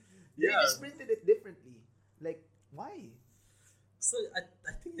legit. They just printed it differently. Like, why? So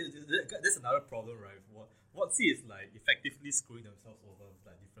I think there's another problem, right? What C is like effectively screwing themselves over with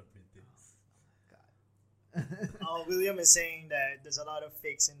like different printings. God. William is saying that there's a lot of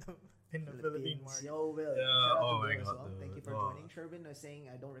fakes in the Philippine market. Yo, Will. Yeah, Shout out oh to my Will as God, well. dude. Thank you for Oh. joining. Sherwin was saying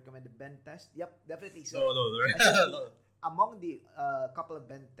I don't recommend the bend test. Yep, definitely. So No. among the couple of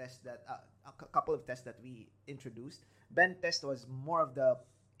bend tests that couple of tests that we introduced, bend test was more of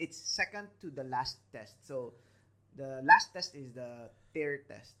it's second to the last test. So the last test is the tear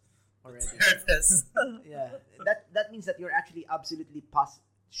test already. Yeah, that means that you're actually absolutely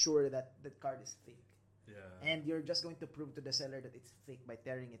sure that the card is fake. Yeah. And you're just going to prove to the seller that it's fake by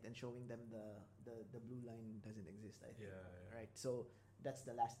tearing it and showing them the blue line doesn't exist, I think. Yeah. Right? So that's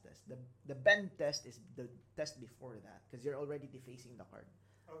the last test. The bend test is the test before that because you're already defacing the card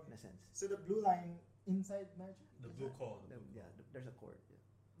in a sense. So the blue line inside Magic? The blue cord. There's a cord.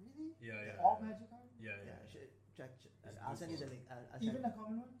 Really? Yeah. All Magic cards? Yeah. Check. It's I'll blue send you the cord. link. Even the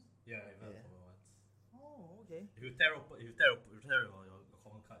common ones? Yeah, even Yeah. the common ones. Oh, okay. If you tear your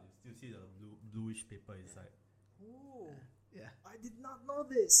common card, you still see the bluish paper inside. Oh, Yeah. I did not know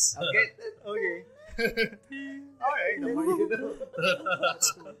this. Okay. Okay. All right. The more you know.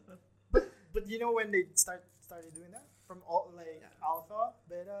 That's cool. But you know when they started doing that from all like alpha,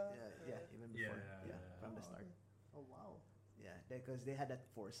 beta. Even before. Yeah. From the start. Oh wow. Yeah, because they had that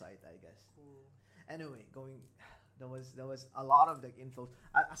foresight, I guess. Cool. Anyway, There was a lot of like info.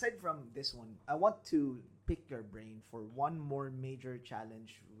 Aside from this one, I want to pick your brain for one more major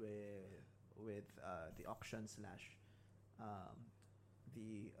challenge with the auction slash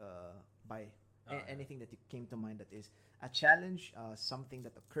the buy. Anything that you came to mind that is a challenge, something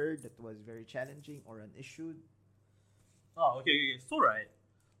that occurred that was very challenging or an issue. Oh, okay. So right,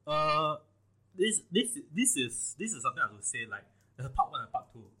 this is something I would say like there's a part 1 and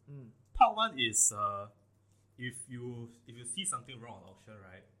part 2. Part 1 is if you see something wrong on auction,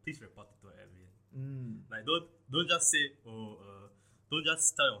 right, please report it to admin. Like don't just say don't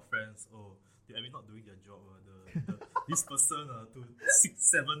just tell your friends the admin not doing their job. This person to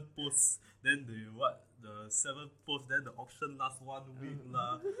 6-7 posts, then the 7 posts, then the auction lasts 1 week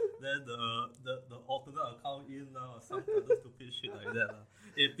then the alternate account in or some other stupid shit like that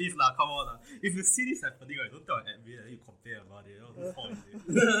Hey, please come on If you see this happening, right, don't tell an admin and you complain about it. Whose fault is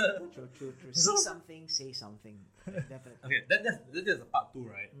it? True. Say something. Definitely. Okay, that is a part 2,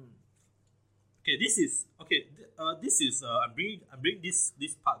 right? Okay, this is I'm bringing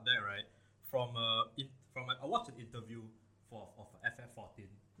this part there, right, from I watched an interview of FF14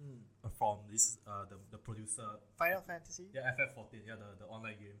 from this the producer Final Fantasy. FF14 the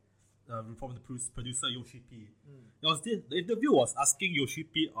online game from the producer Yoshi P. The interview was asking Yoshi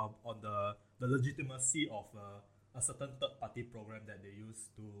P on the legitimacy of a certain third party program that they use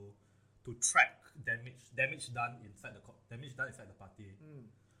to track damage done inside the party.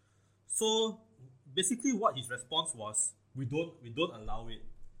 So basically, what his response was, we don't allow it,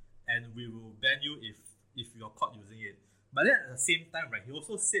 and we will ban you if you're caught using it. But then at the same time, right, he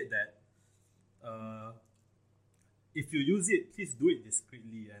also said that if you use it, please do it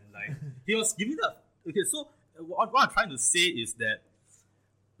discreetly, and like he was giving so what I'm trying to say is that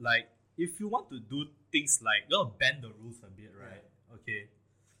like if you want to do things like bend the rules a bit, right? Okay,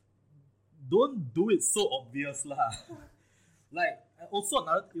 don't do it so obvious lah. Like also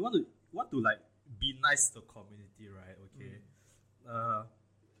another, you want to like be nice to the community, right? Okay.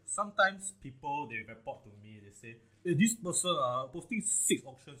 Sometimes people, they report to me, they say, hey, this person posting 6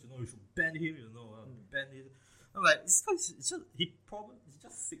 auctions, you should ban him, ban him. I'm like, it's just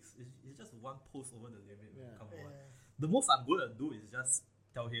 6. It's just 1 post over the limit. Yeah. Come on. The most I'm going to do is just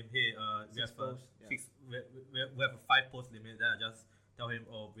tell him, hey, we have a 5 post limit. Then I just tell him,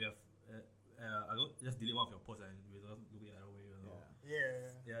 we have, I don't just delete one of your posts and we don't do it another way.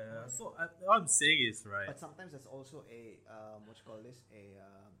 Yeah. So what I'm saying is, right. But sometimes that's also a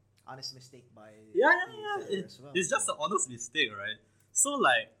honest mistake by as well. It's just an honest mistake, right? So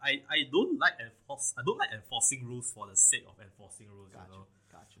like I don't like enforcing rules for the sake of enforcing rules.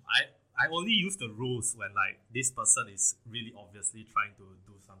 Gotcha. I only use the rules when like this person is really obviously trying to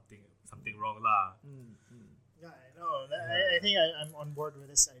do something wrong lah. Yeah, I know. I think I'm on board with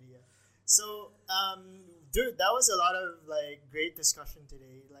this idea. So, dude, that was a lot of like great discussion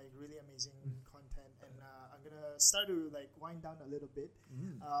today. Like really amazing content, and I'm gonna start to like wind down a little bit.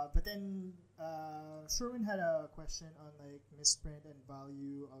 But then Sherwin had a question on like misprint and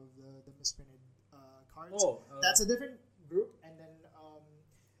value of the misprinted cards. That's a different group, and then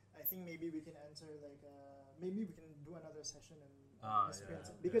I think maybe we can answer like maybe we can do another session and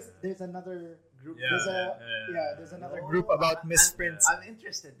misprints because there's another group. There's another group about misprints. I'm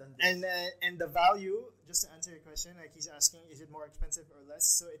interested in this. And the value, just to answer your question, like he's asking, is it more expensive or less?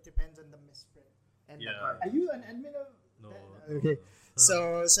 So it depends on the misprint. And the card. Are you an admin of? No. Okay.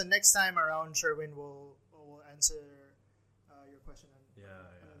 So next time around, Sherwin will answer your question on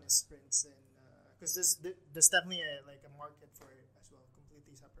misprints, and because there's definitely a market for it as well,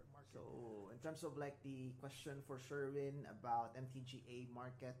 completely separate market. So in terms of like the question for Sherwin about MTGA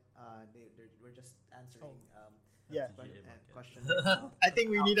market, we're just answering question. I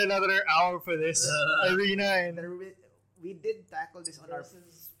think we need another hour for this arena, and we did tackle this on our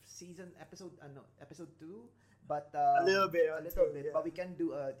season episode 2. But a little bit, but we can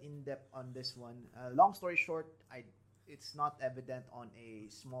do in depth on this one. Long story short, it's not evident on a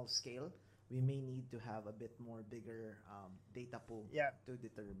small scale. We may need to have a bit more bigger data pool to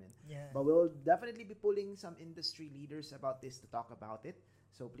determine. Yeah. But we'll definitely be pulling some industry leaders about this to talk about it.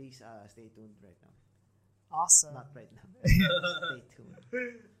 So please stay tuned right now. Awesome. Not right now. Stay tuned.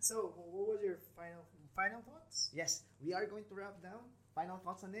 So what was your final thoughts? Yes, we are going to wrap down. Final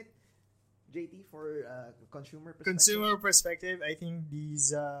thoughts on it. JT, for consumer perspective? Consumer perspective, I think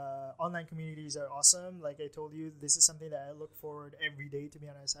these online communities are awesome. Like I told you, this is something that I look forward every day, to be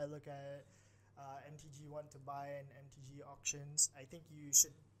honest. I look at MTG Want to Buy and MTG auctions. I think you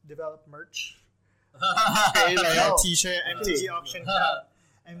should develop merch. Okay, like a t-shirt, MTG auction cap,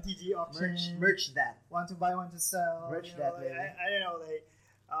 MTG auction. Merch that. Want to buy, want to sell. Merch that way. I don't know, like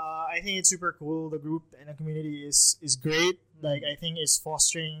I think it's super cool. The group and the community is great. Like I think it's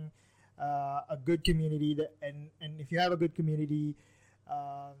fostering a good community and if you have a good community,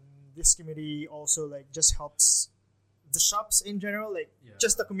 this community also like just helps the shops in general, like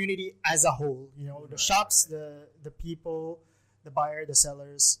just the community as a whole. You know, the shops, the people, the buyer, the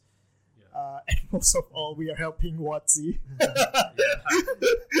sellers. And most of all, we are helping Watsy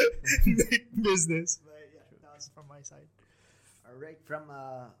make business. But yeah, that was from my side. All right, from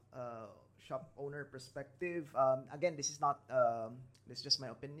a shop owner perspective, again, this is not this is just my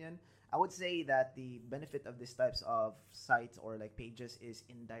opinion. I would say that the benefit of these types of sites or like pages is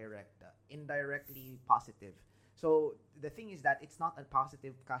indirectly positive. So the thing is that it's not a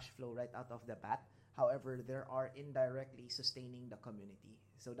positive cash flow right out of the bat. However, there are indirectly sustaining the community.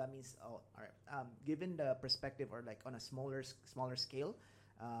 So that means, all right, given the perspective or like on a smaller scale,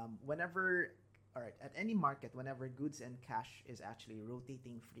 whenever, all right, at any market, whenever goods and cash is actually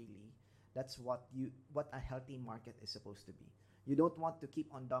rotating freely, that's what a healthy market is supposed to be. You don't want to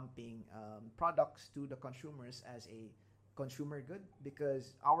keep on dumping products to the consumers as a consumer good,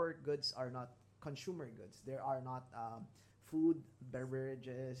 because our goods are not consumer goods. There are not food,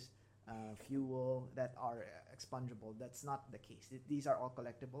 beverages, fuel that are expungible. That's not the case. These are all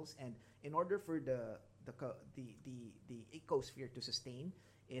collectibles, and in order for the ecosphere to sustain,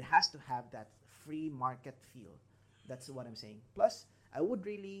 it has to have that free market feel. That's what I'm saying. Plus, I would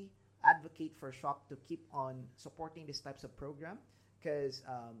really advocate for shop to keep on supporting these types of program, because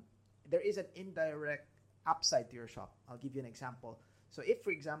there is an indirect upside to your shop. I'll give you an example. So if,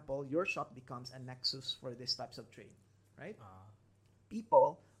 for example, your shop becomes a nexus for these types of trade, right?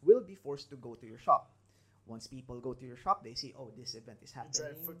 People will be forced to go to your shop. Once people go to your shop, they see, oh, this event is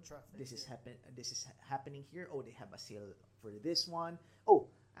happening. Foot traffic. This is happening here. Oh, they have a sale for this one. Oh,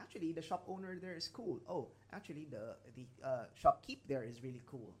 actually, the shop owner there is cool. Oh, actually, the shopkeep there is really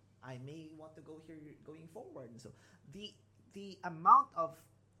cool. I may want to go here going forward. And so the amount of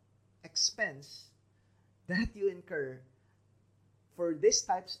expense that you incur for these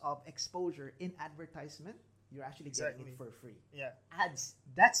types of exposure in advertisement, you're actually getting it for free. Yeah. Ads.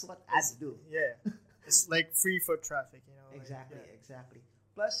 That's what ads do. Yeah. It's like free foot traffic, you know. Exactly, like, exactly.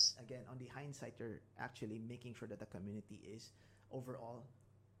 Plus, again, on the hindsight, you're actually making sure that the community is overall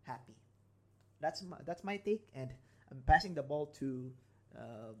happy. That's my take, and I'm passing the ball to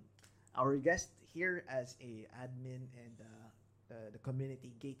our guest here as a admin and the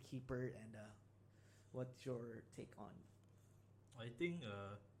community gatekeeper. And what's your take on? I think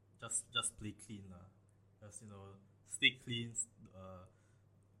just play clean, just stay clean.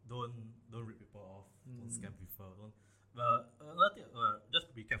 Don't rip people off. Don't scam people. Don't. But another thing,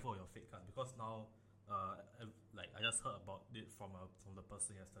 just be careful of your fake card, because now, I just heard about it from the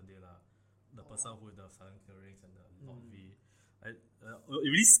person yesterday, the person with the silent clearings and the lot V. It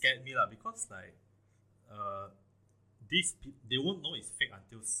really scared me, because they won't know it's fake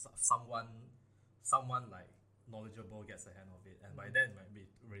until someone like knowledgeable gets a hand of it, and by then it might be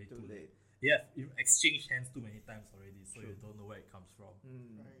already too late. Yeah, you exchange hands too many times already, so you don't know where it comes from.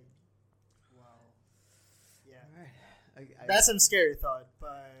 Right. Wow. Yeah. All right. That's some scary thought,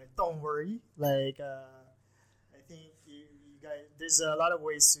 but don't worry. Like, I think you guys, there's a lot of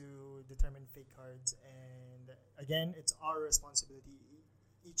ways to determine fake cards, and again, it's our responsibility,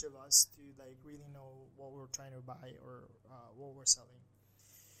 each of us, to like really know what we're trying to buy or what we're selling.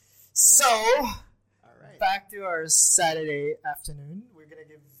 So, all right. Back to our Saturday afternoon. We're gonna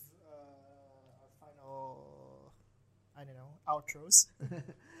give our final, outros.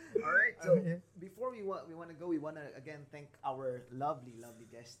 All right. So before we want to go, we want to again thank our lovely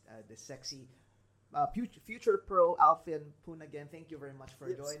guest, the sexy future pro Alfian Poon. Again, thank you very much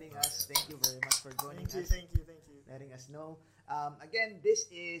for joining us. Thank you very much for joining us. Thank you. Letting us know. Again, this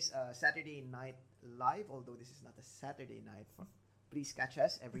is Saturday Night Live, although this is not a Saturday night. Please catch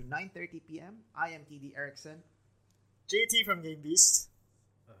us every 9:30 p.m. I am TD Erickson. JT from Game Beast.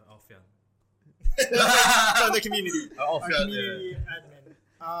 Alfian. From the community. Alfian, our community admin.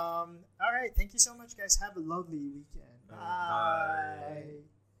 All right. Thank you so much, guys. Have a lovely weekend. Bye.